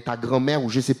mère ou bien ta grand-mère, ou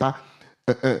je ne sais pas,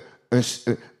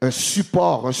 un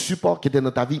support qui était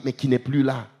dans ta vie, mais qui n'est plus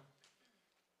là.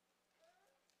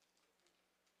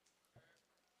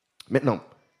 Maintenant,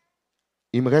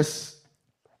 il me reste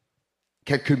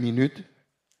quelques minutes.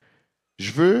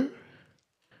 Je veux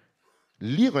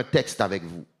lire un texte avec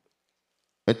vous.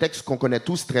 Un texte qu'on connaît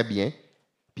tous très bien.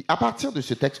 Puis à partir de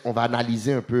ce texte, on va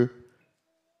analyser un peu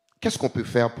qu'est-ce qu'on peut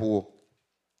faire pour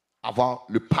avoir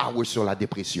le power sur la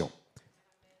dépression.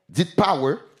 Dites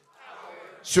power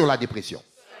sur la dépression.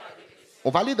 On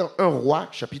va aller dans 1 Roi,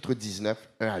 chapitre 19,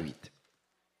 1 à 8.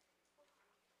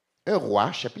 1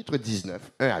 Roi, chapitre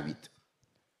 19, 1 à 8.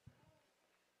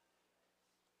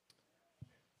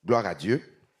 Gloire à Dieu.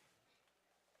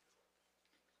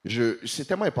 C'est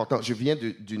tellement important. Je viens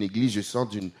d'une église, je sors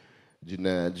d'une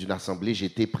assemblée. J'ai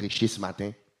été prêcher ce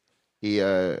matin. Et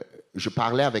je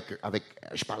parlais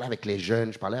avec les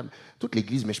jeunes. Je parlais avec toute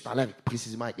l'église, mais je parlais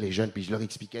précisément avec les jeunes. Puis je leur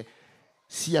expliquais,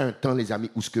 s'il y a un temps, les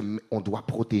amis, où on doit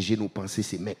protéger nos pensées,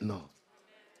 c'est maintenant.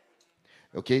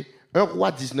 OK? 1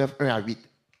 Roi 19, 1 à 8.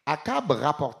 Akab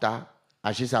rapporta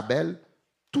à Jézabel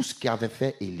tout ce qu'avait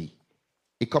fait Élie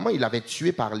et comment il avait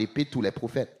tué par l'épée tous les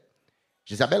prophètes.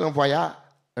 Jézabel envoya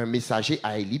un messager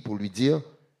à Élie pour lui dire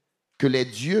que les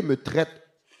dieux me traitent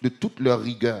de toute leur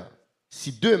rigueur.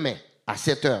 Si demain, à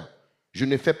 7 heures, je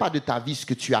ne fais pas de ta vie ce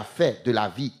que tu as fait de la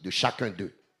vie de chacun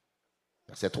d'eux.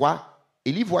 Verset 3,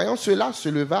 Élie, voyant cela, se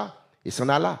leva et s'en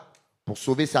alla. Pour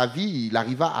sauver sa vie, il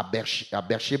arriva à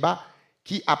Beersheba,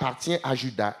 qui appartient à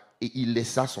Juda, et il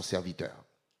laissa son serviteur.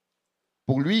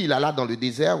 Pour lui, il alla dans le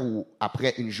désert où,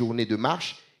 après une journée de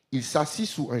marche, il s'assit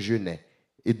sous un genêt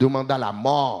et demanda la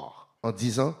mort en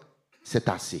disant, c'est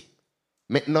assez.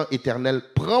 Maintenant, Éternel,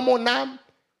 prends mon âme,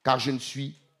 car je ne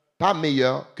suis pas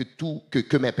meilleur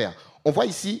que mes pères. On voit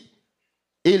ici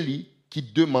Élie qui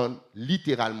demande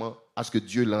littéralement à ce que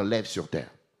Dieu l'enlève sur terre.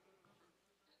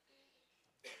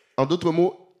 En d'autres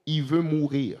mots, il veut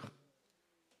mourir.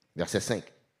 Verset 5.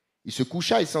 Il se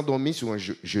coucha et s'endormit sur un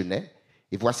genêt.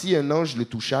 Et voici un ange le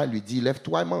toucha, lui dit,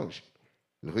 lève-toi et mange.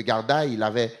 Il regarda et il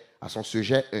avait à son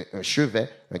sujet un chevet,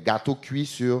 un gâteau cuit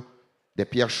sur des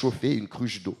pierres chauffées, une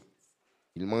cruche d'eau.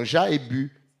 Il mangea et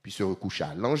but, puis se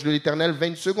recoucha. L'ange de l'Éternel vint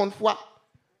une seconde fois,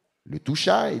 le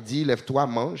toucha et dit, lève-toi,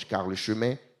 mange, car le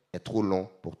chemin est trop long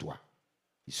pour toi.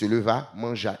 Il se leva,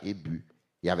 mangea et but.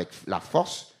 Et avec la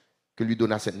force que lui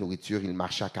donna cette nourriture, il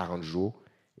marcha 40 jours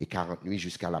et 40 nuits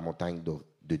jusqu'à la montagne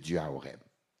de Dieu à Horeb.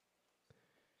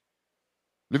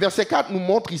 Le verset 4 nous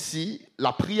montre ici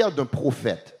la prière d'un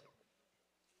prophète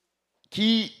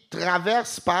qui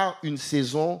traverse par une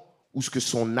saison où ce que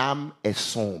son âme est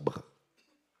sombre.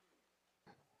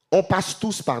 On passe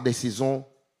tous par des saisons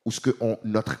où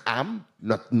notre âme,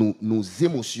 nos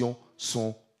émotions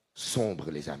sont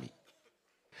sombres, les amis.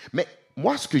 Mais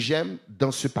moi, ce que j'aime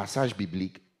dans ce passage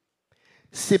biblique,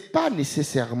 ce n'est pas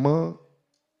nécessairement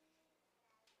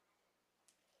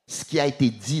ce qui a été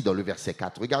dit dans le verset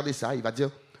 4. Regardez ça, il va dire,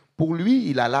 pour lui,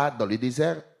 il alla dans le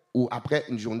désert où, après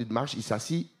une journée de marche, il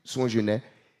s'assit sur un genêt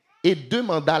et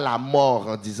demanda la mort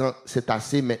en disant, c'est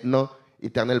assez maintenant,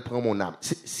 Éternel, prends mon âme.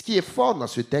 Ce qui est fort dans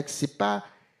ce texte, ce n'est pas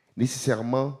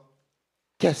nécessairement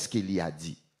qu'est-ce qu'il y a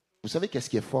dit. Vous savez qu'est-ce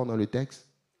qui est fort dans le texte?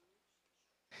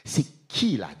 C'est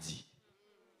qui l'a dit.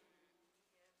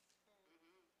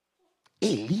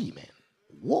 Élie, man.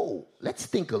 Wow, let's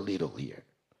think a little here.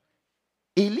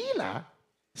 Élie, là,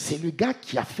 c'est le gars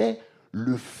qui a fait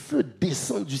le feu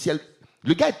descendre du ciel.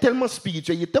 Le gars est tellement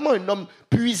spirituel, il est tellement un homme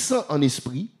puissant en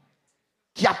esprit,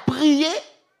 qui a prié.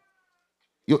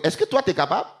 Yo, est-ce que toi, tu es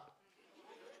capable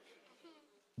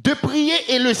de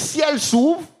prier et le ciel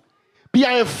s'ouvre, puis il y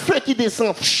a un feu qui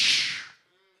descend.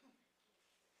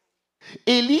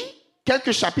 Élie,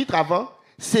 quelques chapitres avant,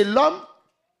 c'est l'homme.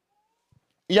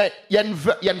 Il y a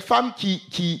une femme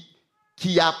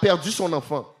qui a perdu son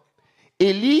enfant.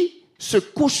 Élie se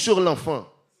couche sur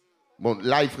l'enfant. Bon,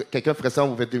 là, quelqu'un ferait ça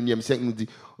au 21e siècle, nous dit,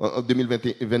 en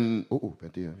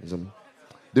 2021, les amis.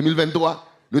 2023,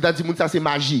 le date dit, ça c'est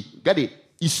magie. Regardez,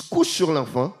 il se couche sur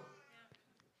l'enfant,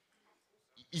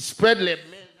 il spread les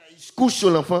mains, il se couche sur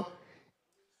l'enfant,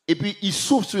 et puis il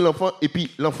souffle sur l'enfant, et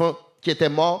puis l'enfant qui était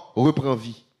mort reprend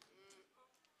vie.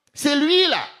 C'est lui,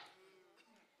 là.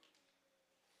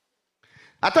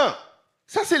 Attends,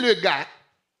 ça c'est le gars.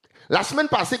 La semaine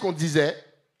passée qu'on disait,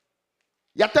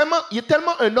 il est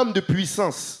tellement un homme de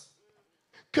puissance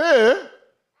que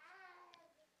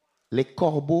les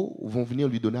corbeaux vont venir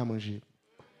lui donner à manger.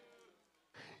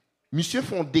 Monsieur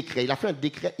fait un décret, il a fait un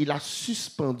décret, il a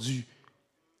suspendu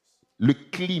le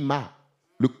climat,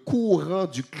 le courant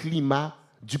du climat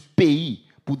du pays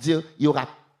pour dire il n'y aura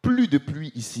plus de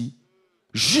pluie ici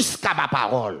jusqu'à ma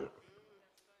parole.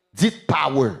 Dites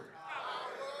power.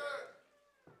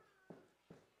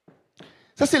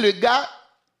 Ça, c'est le gars,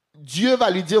 Dieu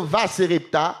va lui dire, va à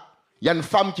Sérepta, il y a une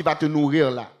femme qui va te nourrir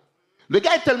là. Le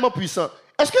gars est tellement puissant.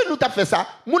 Est-ce que nous t'as fait ça?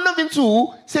 Mon nom vient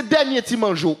où? C'est dernier petit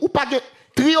mangeau. Ou pas que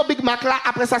trio Big Mac là,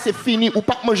 après ça c'est fini, ou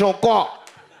pas manger encore.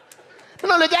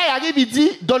 Non, le gars il arrive, il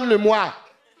dit, donne-le-moi.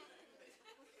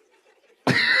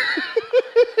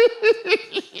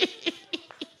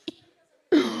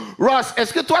 Ross,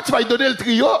 est-ce que toi tu vas lui donner le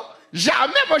trio?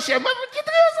 Jamais, mon cher. Moi, je dis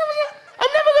trio, ça veut dire,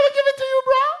 I'm never gonna give it to you,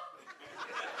 bro.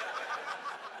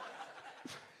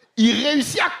 Il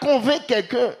réussit à convaincre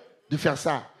quelqu'un de faire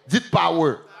ça. Dites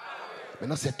power.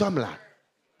 Maintenant, cet homme-là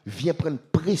vient prendre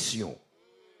pression.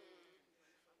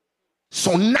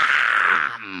 Son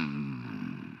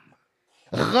âme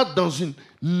rentre dans une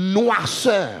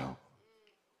noirceur.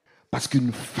 Parce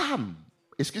qu'une femme,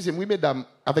 excusez-moi, mesdames,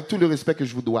 avec tout le respect que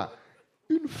je vous dois,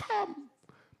 une femme,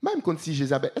 même quand si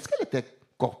Jézabel, est-ce qu'elle était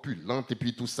corpulente et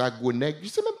puis tout ça, gonègue, je ne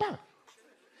sais même pas.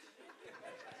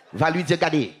 Va lui dire,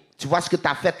 regardez, tu vois ce que tu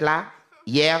as fait là,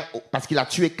 hier, parce qu'il a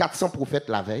tué 400 prophètes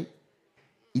la veille.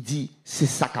 Il dit, c'est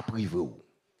ça qu'a privé.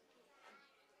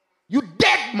 You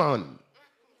dead, man.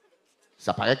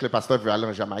 Ça paraît que le pasteur veut aller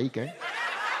en Jamaïque, hein?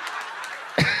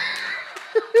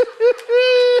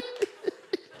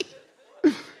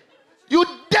 You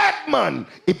dead, man.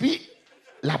 Et puis,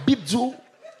 la Bible dit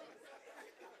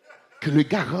que le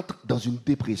gars rentre dans une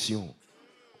dépression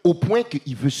au point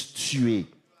qu'il veut se tuer.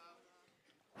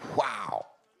 Wow.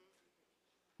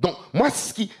 Donc, moi,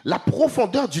 la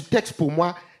profondeur du texte pour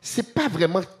moi, c'est pas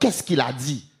vraiment qu'est-ce qu'il a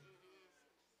dit,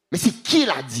 mais c'est qui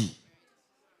l'a dit.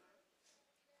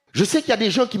 Je sais qu'il y a des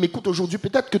gens qui m'écoutent aujourd'hui.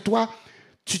 Peut-être que toi,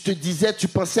 tu te disais, tu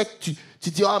pensais que tu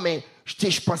dis, ah, mais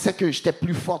je pensais que j'étais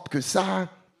plus forte que ça.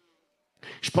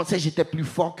 Je pensais que j'étais plus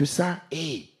fort que ça.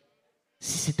 Et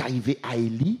si c'est arrivé à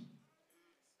Élie,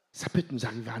 ça peut nous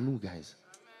arriver à nous, guys.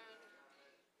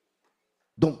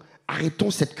 Donc, arrêtons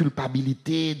cette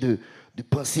culpabilité de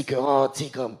penser que, oh, tu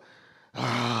sais, comme,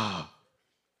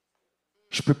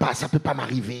 ça peut pas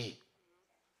m'arriver.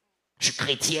 Je suis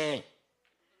chrétien.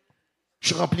 Je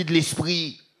suis rempli de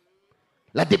l'esprit.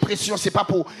 La dépression, c'est pas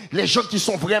pour les gens qui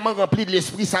sont vraiment remplis de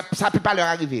l'esprit, ça peut pas leur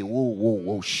arriver.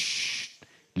 Wow, chut.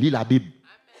 Lis la Bible.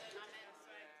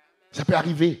 Ça peut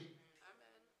arriver.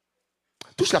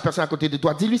 Touche la personne à côté de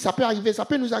toi, dis-lui, ça peut arriver, ça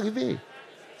peut nous arriver.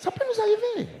 Ça peut nous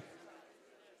arriver.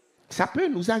 Ça peut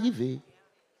nous arriver.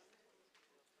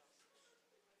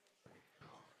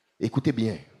 Écoutez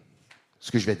bien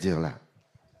ce que je vais dire là.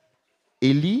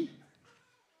 Élie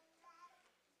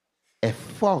est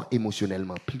fort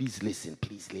émotionnellement. Please listen,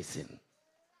 please listen.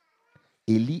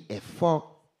 Élie est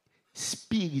fort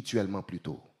spirituellement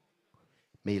plutôt,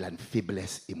 mais il a une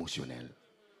faiblesse émotionnelle.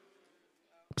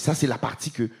 Ça, c'est la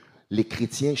partie que les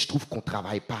chrétiens, je trouve qu'on ne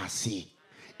travaille pas assez.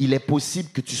 Il est possible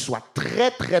que tu sois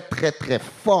très, très, très, très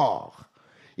fort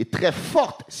et très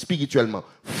forte spirituellement.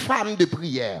 Femme de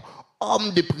prière,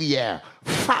 homme de prière,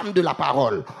 femme de la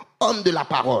parole, homme de la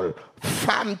parole,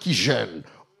 femme qui jeûne,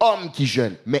 homme qui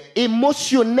jeûne. Mais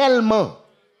émotionnellement,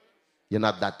 il y en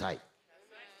a de la taille.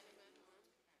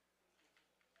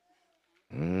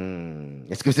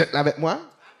 Est-ce que vous êtes là avec moi?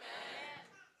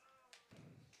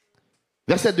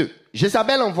 Verset 2.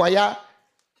 Jézabel envoya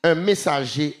un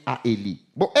messager à Élie.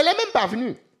 Bon, elle n'est même pas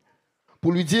venue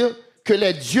pour lui dire que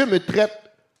les dieux me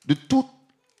traitent de toute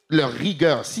leur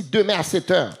rigueur. Si demain à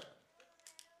 7 heures,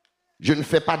 je ne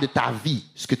fais pas de ta vie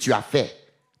ce que tu as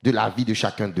fait de la vie de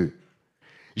chacun d'eux.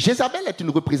 Jézabel est une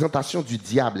représentation du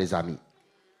diable, les amis.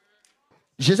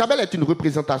 Jézabel est une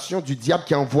représentation du diable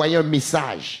qui a envoyé un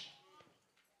message.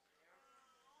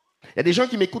 Il y a des gens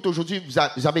qui m'écoutent aujourd'hui,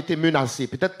 vous avez été menacés.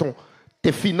 Peut-être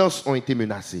tes finances ont été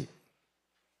menacées.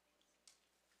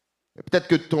 Peut-être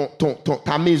que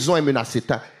ta maison est menacée,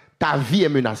 ta vie est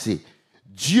menacée.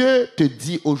 Dieu te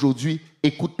dit aujourd'hui,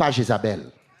 écoute pas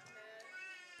Jézabel.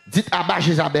 Dites Abba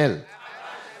Jézabel.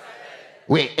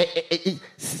 Oui,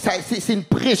 c'est une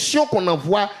pression qu'on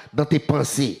envoie dans tes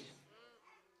pensées.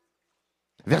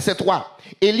 Verset 3.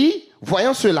 Élie,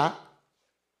 voyant cela,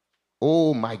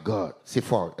 oh my God, c'est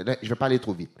fort, je ne vais pas aller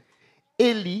trop vite.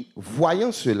 Élie,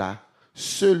 voyant cela,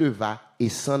 se leva et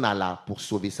s'en alla pour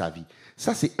sauver sa vie.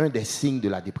 Ça, c'est un des signes de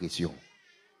la dépression.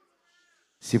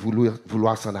 C'est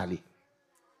vouloir s'en aller.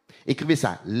 Écrivez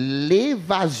ça.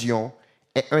 L'évasion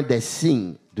est un des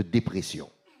signes de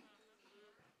dépression.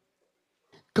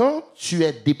 Quand tu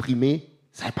es déprimé,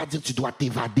 ça ne veut pas dire que tu dois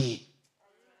t'évader.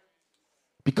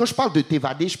 Puis quand je parle de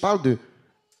t'évader, je parle de...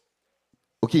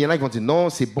 Ok, il y en a qui vont dire, non,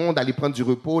 c'est bon d'aller prendre du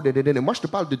repos. Moi, je te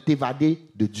parle de t'évader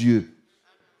de Dieu.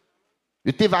 De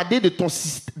t'évader de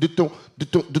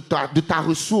ta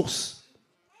ressource.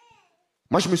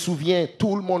 Moi, je me souviens,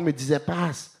 tout le monde me disait,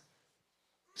 passe,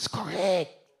 c'est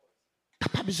correct. Tu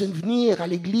n'as pas besoin de venir à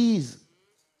l'église.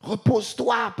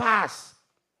 Repose-toi, passe.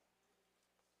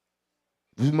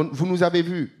 Vous nous avez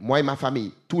vus, moi et ma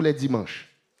famille, tous les dimanches.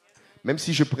 Même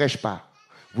si je ne prêche pas.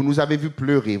 Vous nous avez vus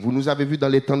pleurer. Vous nous avez vus dans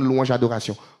les temps de louange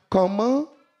adoration. Comment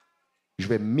je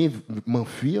vais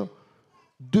m'enfuir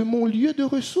de mon lieu de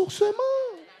ressourcement?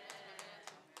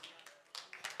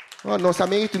 Oh non, ça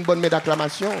mérite une bonne main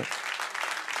d'acclamation.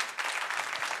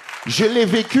 Je l'ai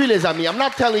vécu, les amis. I'm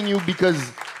not telling you because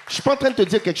je ne suis pas en train de te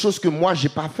dire quelque chose que moi, je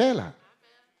n'ai pas fait là.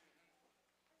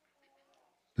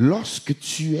 Lorsque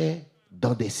tu es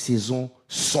dans des saisons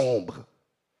sombres,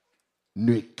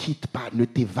 ne quitte pas, ne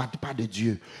t'évade pas de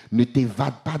Dieu. Ne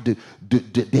t'évade pas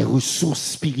des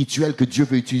ressources spirituelles que Dieu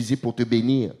veut utiliser pour te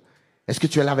bénir. Est-ce que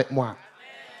tu es là avec moi?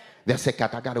 Verset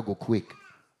 4, I gotta go quick.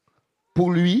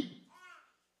 Pour lui,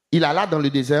 il alla dans le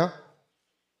désert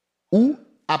où,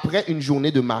 après une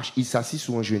journée de marche, il s'assit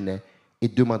sous un genêt et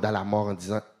demanda la mort en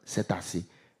disant, c'est assez.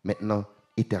 Maintenant,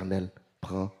 Éternel,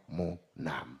 prends mon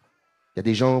âme. Il y a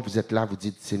des gens, vous êtes là, vous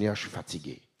dites, Seigneur, je suis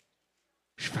fatigué.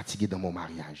 Je suis fatigué dans mon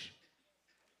mariage.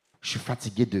 Je suis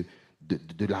fatigué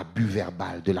de l'abus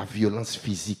verbal, de la violence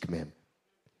physique même.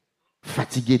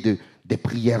 Fatigué des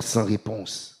prières sans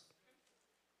réponse.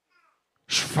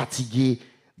 Je suis fatigué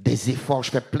des efforts.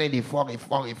 Je fais plein d'efforts,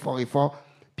 efforts.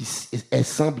 Puis elle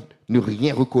semble ne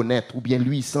rien reconnaître. Ou bien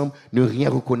lui, il semble ne rien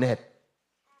reconnaître.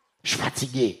 Je suis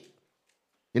fatigué.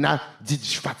 Il y en a qui disent, je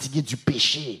suis fatigué du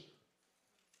péché.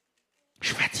 Je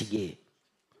suis fatigué.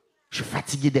 Je suis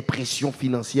fatigué des pressions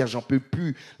financières, j'en peux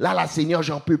plus. Là, Seigneur,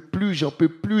 j'en peux plus.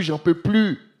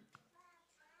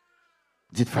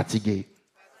 Dites fatigué.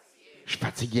 Je suis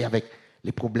fatigué avec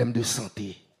les problèmes de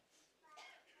santé.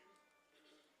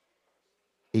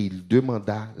 Et il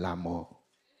demanda la mort.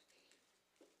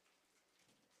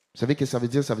 Vous savez ce que ça veut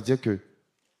dire? Ça veut dire que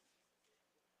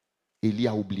Élie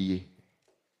a oublié.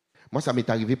 Moi, ça m'est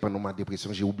arrivé pendant ma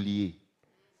dépression, j'ai oublié.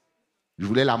 Je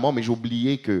voulais la mort, mais j'ai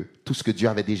oublié que tout ce que Dieu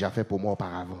avait déjà fait pour moi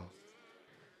auparavant.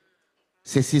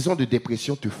 Ces saisons de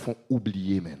dépression te font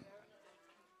oublier, même.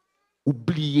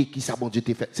 Oublier qui ça, bon Dieu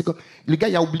t'a fait. C'est comme, le gars,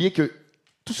 il a oublié que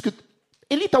tout ce que...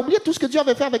 Élie, t'as oublié tout ce que Dieu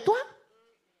avait fait avec toi?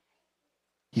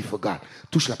 Il faut garder.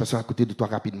 Touche la personne à côté de toi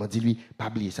rapidement. Dis-lui, pas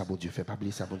oublier ça, bon Dieu fait. Pas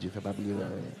oublier ça, bon Dieu fait. Pas oublier.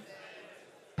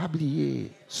 Pas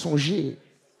oublier. Songez.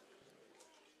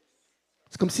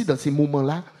 C'est comme si dans ces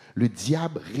moments-là, le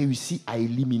diable réussit à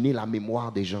éliminer la mémoire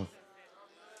des gens.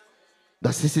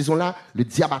 Dans ces saisons-là, le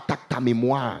diable attaque ta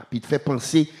mémoire, puis il te fait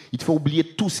penser, il te fait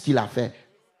oublier tout ce qu'il a fait,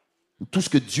 tout ce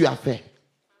que Dieu a fait.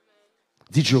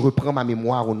 Dites, je reprends ma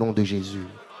mémoire au nom de Jésus.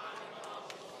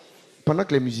 Pendant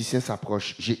que les musiciens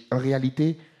s'approchent, en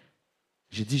réalité,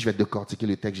 j'ai dit, je vais décortiquer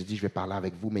le texte, j'ai dit, je vais parler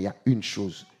avec vous, mais il y a une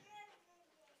chose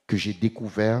que j'ai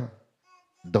découvert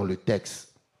dans le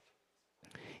texte.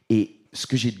 Et ce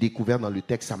que j'ai découvert dans le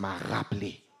texte, ça m'a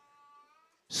rappelé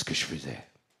ce que je faisais.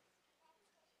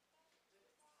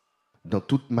 Dans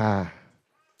toute ma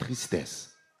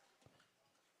tristesse,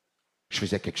 je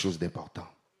faisais quelque chose d'important.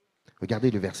 Regardez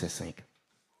le verset 5.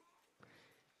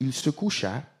 Il se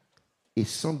coucha et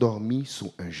s'endormit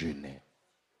sous un genêt.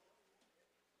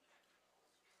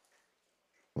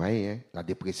 Vous voyez, hein? La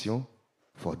dépression,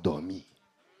 il faut dormir.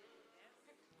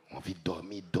 On vit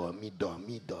dormir,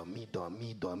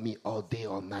 all day,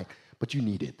 all night. But you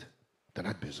need it. Tu en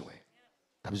as besoin.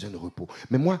 Tu as besoin de repos.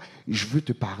 Mais moi, je veux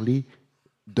te parler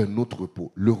d'un autre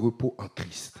repos. Le repos en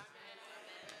Christ.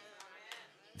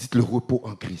 Dites le repos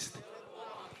en Christ.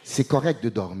 C'est correct de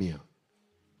dormir.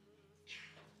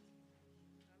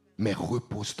 Mais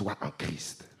repose-toi en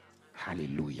Christ.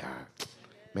 Alléluia.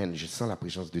 Man, je sens la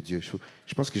présence de Dieu.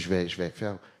 Je pense que je vais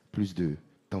faire plus de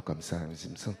temps comme ça. Je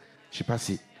ne sais pas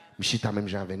si Michita même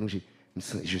avec nous.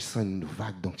 Je sens une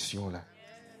vague d'onction là.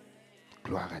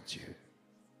 Gloire à Dieu.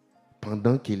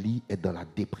 Pendant qu'Élie est dans la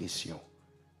dépression,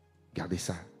 regardez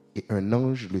ça. Et un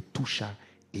ange le toucha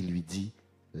et lui dit,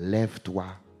 lève-toi,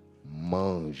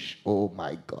 mange. Oh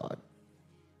my God.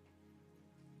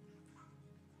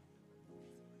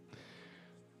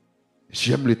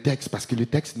 J'aime le texte parce que le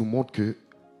texte nous montre que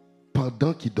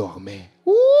pendant qu'il dormait,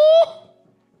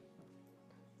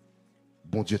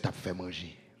 bon Dieu t'a fait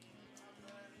manger.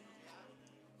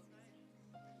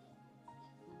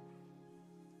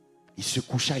 Il se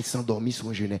coucha et s'endormit sur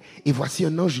un genêt. Et voici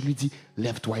un ange lui dit,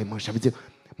 lève-toi et mange. Ça veut dire,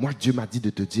 moi Dieu m'a dit de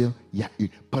te dire,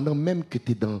 pendant même que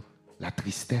tu es dans la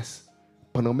tristesse,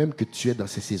 pendant même que tu es dans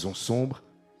ces saisons sombres,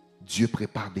 Dieu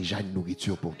prépare déjà une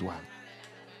nourriture pour toi.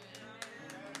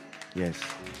 Yes.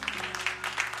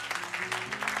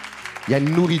 Il y a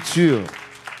une nourriture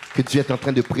que Dieu est en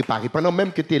train de préparer. Pendant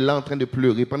même que tu es là en train de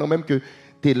pleurer, pendant même que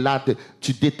tu es là,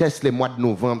 tu détestes les mois de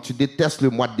novembre, tu détestes le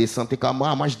mois de décembre, tu es comme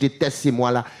moi je déteste ces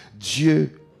mois-là.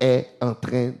 Dieu est en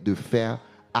train de faire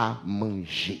à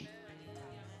manger.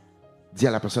 Dis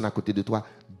à la personne à côté de toi,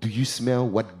 do you smell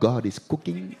what God is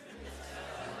cooking?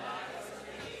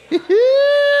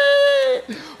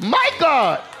 My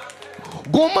God!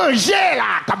 Go manger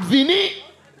là, cap vini.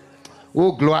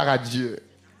 Oh, gloire à Dieu.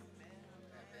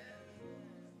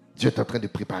 Dieu est en train de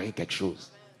préparer quelque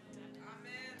chose.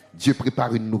 Dieu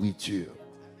prépare une nourriture.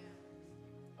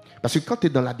 Parce que quand tu es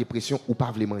dans la dépression, ou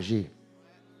pas les manger,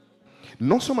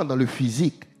 non seulement dans le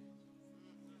physique,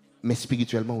 mais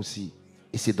spirituellement aussi.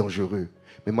 Et c'est dangereux.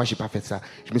 Mais moi, je n'ai pas fait ça.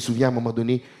 Je me souviens à un moment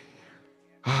donné,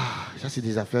 ça c'est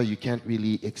des affaires you can't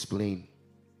really explain.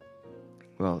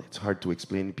 Well, it's hard to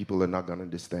explain. People are not going to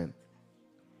understand.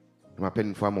 Je me rappelle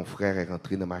une fois, mon frère est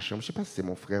rentré dans ma chambre. Je ne sais pas si c'est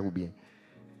mon frère ou bien.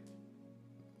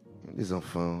 Des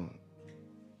enfants.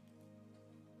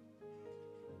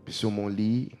 Puis sur mon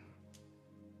lit,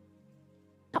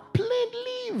 il y a plein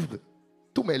de livres.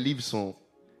 Tous mes livres sont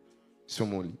sur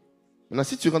mon lit. Maintenant,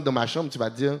 si tu rentres dans ma chambre, tu vas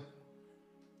dire,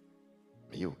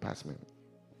 mais yo, passe même.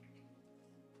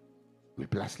 Où il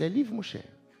place les livres, mon cher?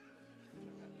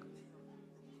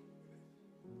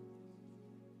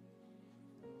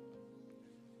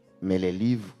 Mais les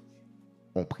livres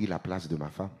ont pris la place de ma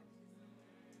femme.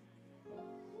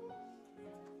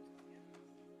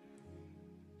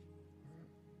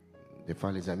 Des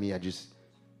fois, les amis,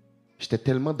 j'étais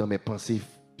tellement dans mes pensées,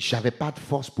 je n'avais pas de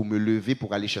force pour me lever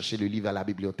pour aller chercher le livre à la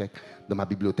bibliothèque. Dans ma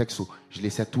bibliothèque, je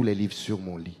laissais tous les livres sur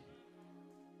mon lit.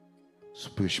 Je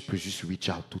peux juste reach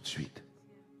out tout de suite.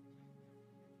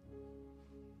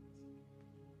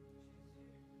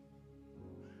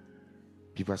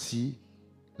 Puis voici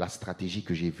la stratégie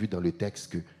que j'ai vue dans le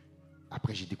texte, que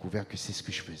après j'ai découvert que c'est ce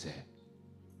que je faisais.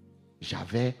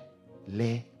 J'avais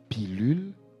les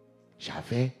pilules,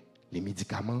 j'avais les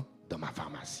médicaments dans ma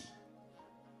pharmacie.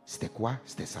 C'était quoi?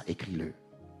 C'était ça, écris-le.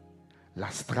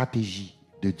 La stratégie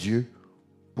de Dieu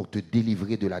pour te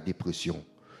délivrer de la dépression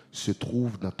se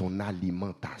trouve dans ton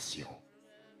alimentation.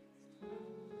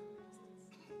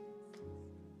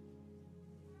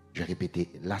 Je vais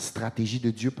répéter, la stratégie de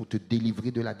Dieu pour te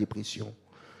délivrer de la dépression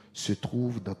se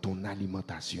trouve dans ton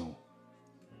alimentation.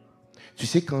 Tu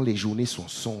sais, quand les journées sont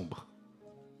sombres,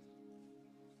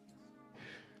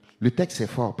 le texte est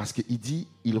fort parce qu'il dit,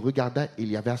 il regarda et il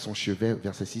y avait à son chevet,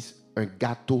 verset 6, un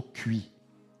gâteau cuit.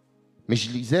 Mais je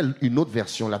lisais une autre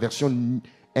version, la version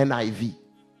NIV.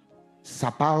 Ça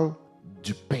parle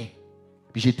du pain.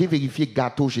 Puis j'ai été vérifié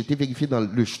gâteau, j'ai été vérifié dans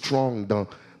le Strong,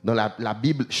 dans la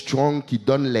Bible Strong qui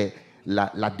donne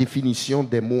la définition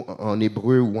des mots en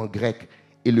hébreu ou en grec.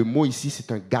 Et le mot ici,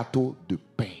 c'est un gâteau de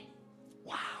pain.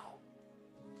 Wow!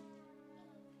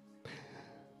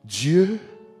 Dieu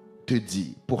te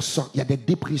dit, il y a des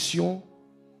dépressions,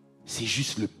 c'est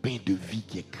juste le pain de vie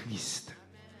qui est Christ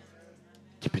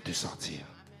qui peut te sortir.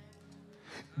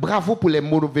 Bravo pour les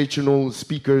motivational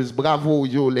speakers, bravo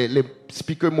les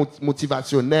speakers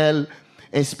motivationnels,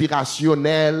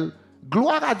 inspirationnels.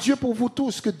 Gloire à Dieu pour vous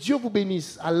tous, que Dieu vous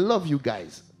bénisse. I love you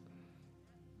guys.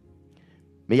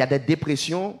 Mais il y a des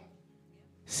dépressions,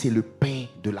 c'est le pain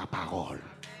de la parole.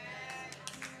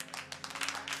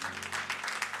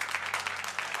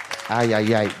 Aïe,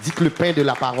 aïe, aïe. Dites le pain de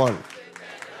la parole.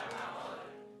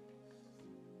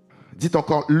 Dites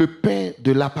encore le pain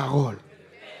de la parole.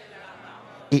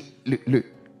 Et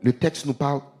le texte nous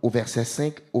parle au verset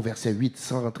 5, au verset 8,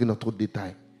 sans rentrer dans trop de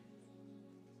détails.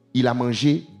 Il a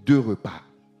mangé 2 repas.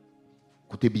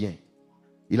 Écoutez bien.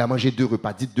 Il a mangé 2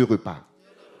 repas. Dites 2 repas.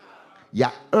 Il y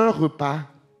a un repas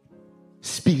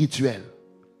spirituel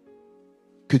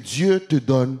que Dieu te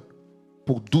donne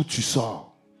pour d'où tu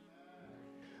sors.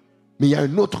 Mais il y a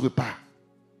un autre repas.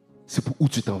 C'est pour où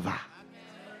tu t'en vas.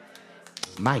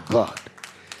 My God.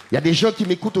 Il y a des gens qui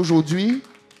m'écoutent aujourd'hui.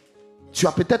 Tu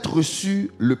as peut-être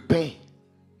reçu le pain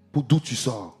pour d'où tu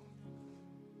sors.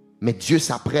 Mais Dieu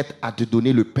s'apprête à te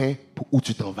donner le pain pour où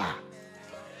tu t'en vas.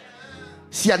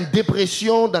 S'il y a une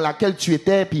dépression dans laquelle tu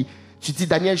étais, puis tu dis,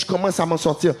 Daniel, je commence à m'en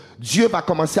sortir. Dieu va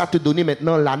commencer à te donner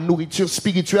maintenant la nourriture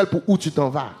spirituelle pour où tu t'en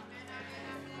vas.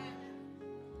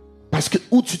 Parce que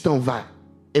où tu t'en vas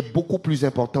est beaucoup plus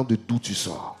important de d'où tu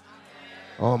sors.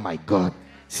 Oh my God.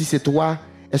 Si c'est toi,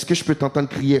 est-ce que je peux t'entendre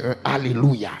crier un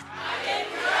Alléluia? Alléluia.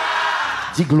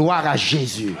 Dis gloire à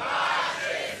Jésus.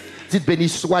 Dites béni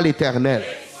soit l'Éternel.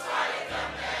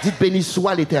 Dites béni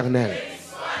soit l'Éternel.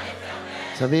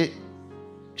 Vous savez,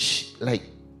 je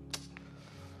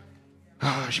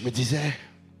me disais,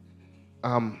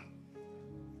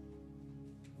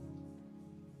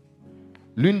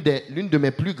 l'une de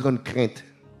mes plus grandes craintes,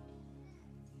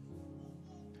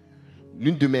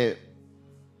 l'une de mes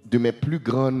plus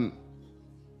grandes,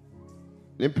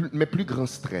 mes plus grands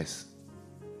stress.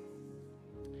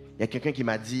 Il y a quelqu'un qui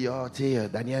m'a dit, oh, tu sais,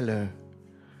 Daniel,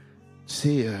 tu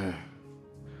sais,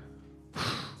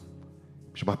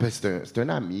 je me rappelle, c'est un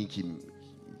ami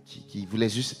qui voulait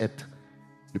juste être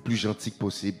le plus gentil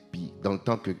possible. Puis dans le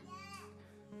temps que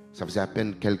ça faisait à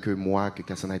peine quelques mois que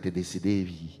Cassandra était décédée,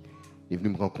 il est venu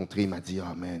me rencontrer, il m'a dit,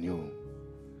 oh man, yo,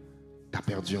 t'as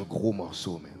perdu un gros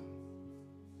morceau, man.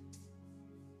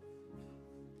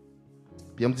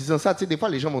 Puis en me disant ça, tu sais, des fois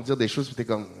les gens vont dire des choses, puis t'es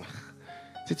comme, tu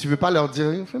sais, tu veux pas leur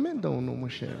dire, fais même non, mon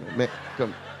cher. Mais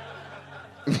comme,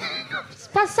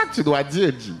 c'est pas ça que tu dois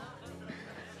dire, G.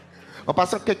 En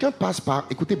passant, quelqu'un passe par,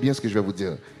 écoutez bien ce que je vais vous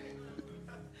dire.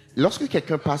 Lorsque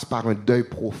quelqu'un passe par un deuil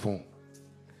profond,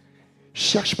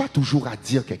 cherche pas toujours à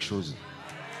dire quelque chose.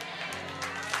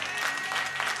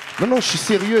 Non, je suis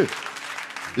sérieux.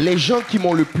 Les gens qui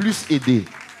m'ont le plus aidé,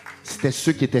 c'était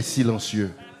ceux qui étaient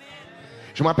silencieux.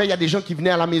 Je me rappelle, il y a des gens qui venaient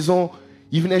à la maison,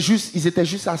 ils étaient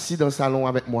juste assis dans le salon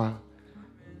avec moi.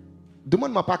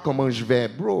 Demande-moi pas comment je vais,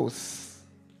 bros.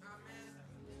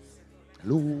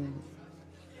 Allô?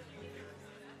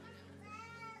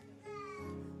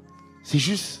 C'est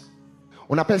juste,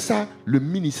 on appelle ça le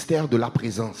ministère de la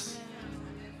présence.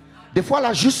 Des fois,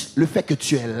 là, juste le fait que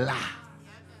tu es là.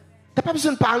 Tu n'as pas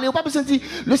besoin de parler, ou pas besoin de dire,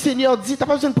 le Seigneur dit, tu n'as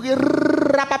pas besoin de prier.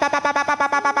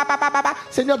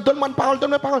 Seigneur, donne-moi une parole,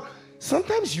 donne-moi une parole.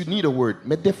 Sometimes you need a word,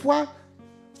 mais des fois,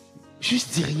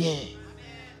 juste dis rien.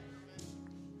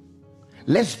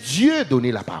 Laisse Dieu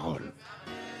donner la parole.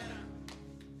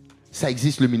 Ça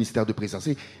existe, le ministère de présence.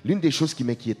 C'est l'une des choses qui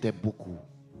m'inquiétait beaucoup.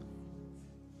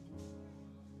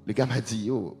 Le gars m'a dit,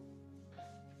 yo,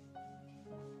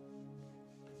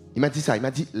 il m'a dit ça, il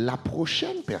m'a dit, la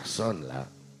prochaine personne là,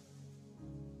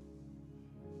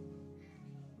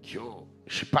 yo,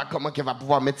 je ne sais pas comment elle va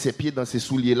pouvoir mettre ses pieds dans ces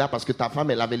souliers là parce que ta femme,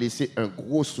 elle avait laissé un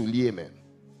gros soulier même.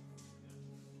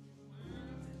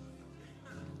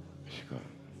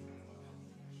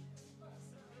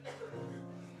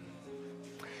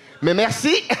 Mais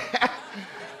merci.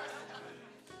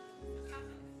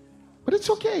 But it's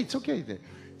okay.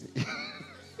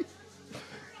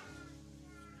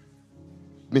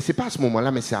 Mais c'est pas à ce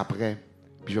moment-là, mais c'est après.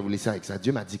 Puis je vais vous laisser avec ça.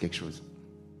 Dieu m'a dit quelque chose.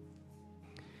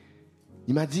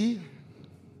 Il m'a dit,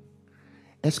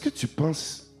 est-ce que tu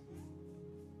penses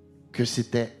que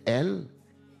c'était elle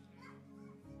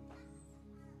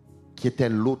qui était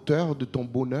l'auteur de ton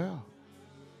bonheur?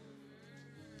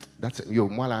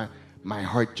 Moi là, my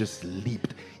heart just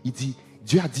leaped. Il dit,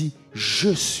 Dieu a dit, je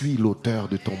suis l'auteur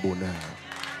de ton bonheur.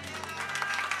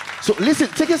 So, listen,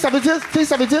 tu sais ce que ça veut dire? Tu sais ce que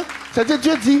ça veut dire? Ça veut dire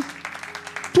Dieu dit,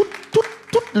 tout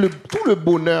le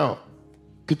bonheur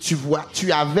que tu vois,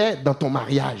 tu avais dans ton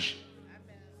mariage,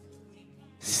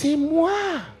 c'est moi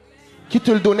qui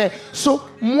te le donnais. So,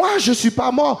 moi, je ne suis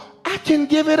pas mort. I can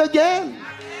give it again.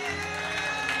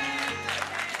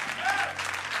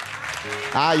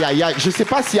 Aïe, aïe, aïe. Je ne sais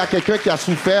pas s'il y a quelqu'un qui a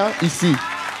souffert ici.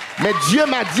 Mais Dieu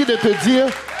m'a dit de te dire,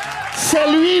 c'est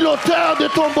lui l'auteur de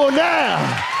ton bonheur.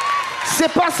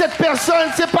 C'est pas cette personne,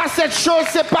 c'est pas cette chose,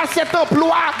 c'est pas cet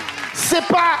emploi, c'est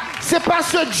pas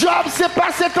ce job, c'est pas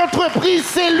cette entreprise,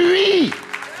 c'est lui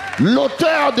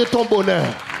l'auteur de ton bonheur.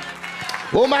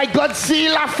 Oh my God,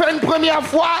 s'il l'a fait une première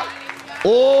fois,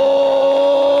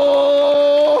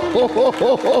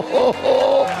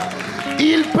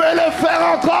 il peut le faire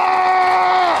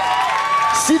encore.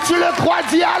 Si tu le crois,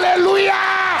 dis Alléluia.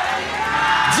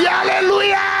 Dis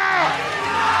Alléluia.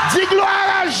 Dis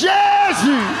gloire à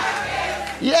Jésus.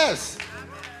 Yes.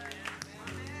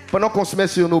 Pendant qu'on se met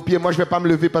sur nos pieds, moi je ne vais pas me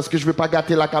lever parce que je ne veux pas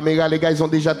gâter la caméra. Les gars, ils ont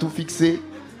déjà tout fixé.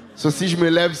 Sauf si je me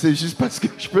lève, c'est juste parce que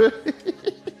je peux.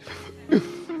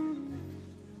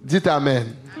 Dites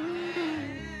Amen.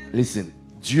 Listen.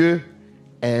 Dieu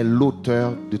est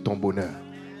l'auteur de ton bonheur.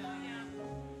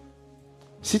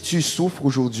 Si tu souffres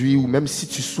aujourd'hui ou même si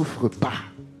tu ne souffres pas,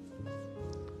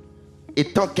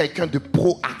 étant quelqu'un de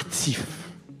proactif,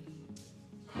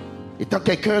 étant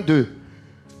quelqu'un de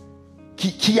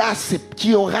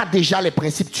qui aura déjà les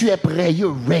principes, tu es prêt,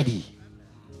 you're ready.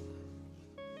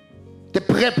 Tu es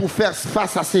prêt pour faire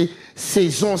face à ces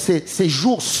saisons, ces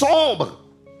jours sombres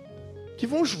qui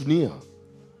vont venir.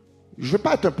 Je ne veux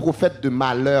pas être un prophète de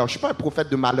malheur. Je ne suis pas un prophète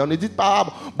de malheur. Ne dites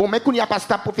pas, bon, mais qu'on n'y a pas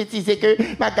à prophétiser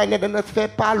que ma gagne ne fait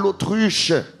pas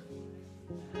l'autruche.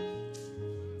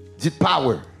 Dites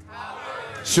power.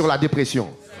 Sur la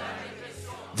dépression.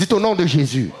 Dites au nom de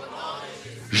Jésus.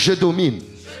 Je domine.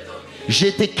 J'ai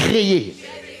été créé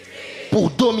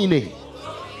pour dominer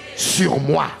sur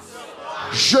moi.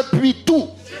 Je puis tout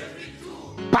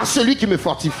par celui qui me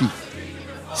fortifie.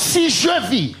 Si je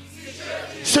vis,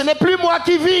 ce n'est plus moi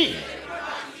qui vis,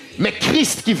 mais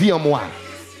Christ qui vit en moi.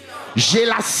 J'ai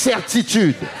la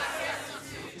certitude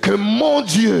que mon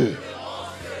Dieu,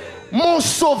 mon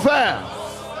Sauveur,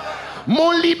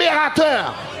 mon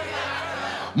Libérateur,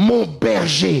 mon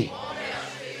berger,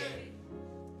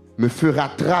 me fera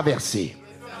traverser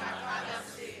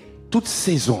toute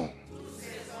saison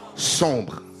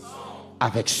sombre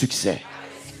avec succès.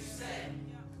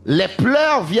 Les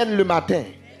pleurs viennent le matin.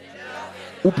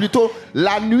 Ou plutôt,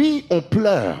 la nuit, on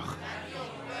pleure.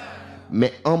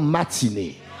 Mais en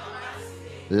matinée,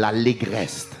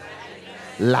 l'allégresse,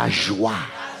 la joie,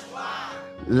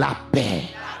 la paix,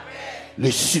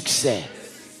 le succès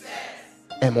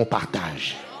est mon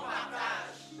partage.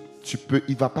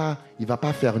 Il va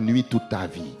pas faire nuit toute ta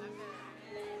vie.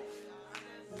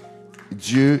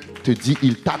 Dieu te dit,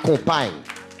 il t'accompagne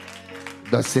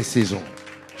dans ces saisons.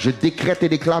 Je décrète et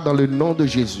déclare dans le nom de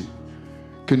Jésus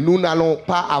que nous n'allons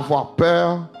pas avoir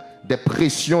peur des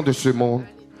pressions de ce monde.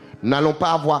 Nous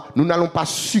n'allons pas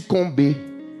succomber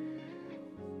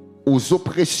aux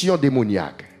oppressions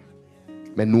démoniaques.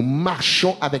 Mais nous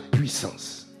marchons avec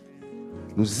puissance.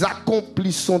 Nous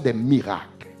accomplissons des miracles.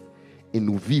 Et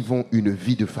nous vivons une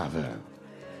vie de faveur.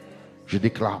 Je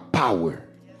déclare power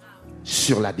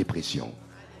sur la dépression.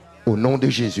 Au nom de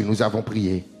Jésus, nous avons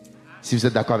prié. Si vous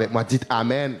êtes d'accord avec moi, dites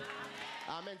Amen.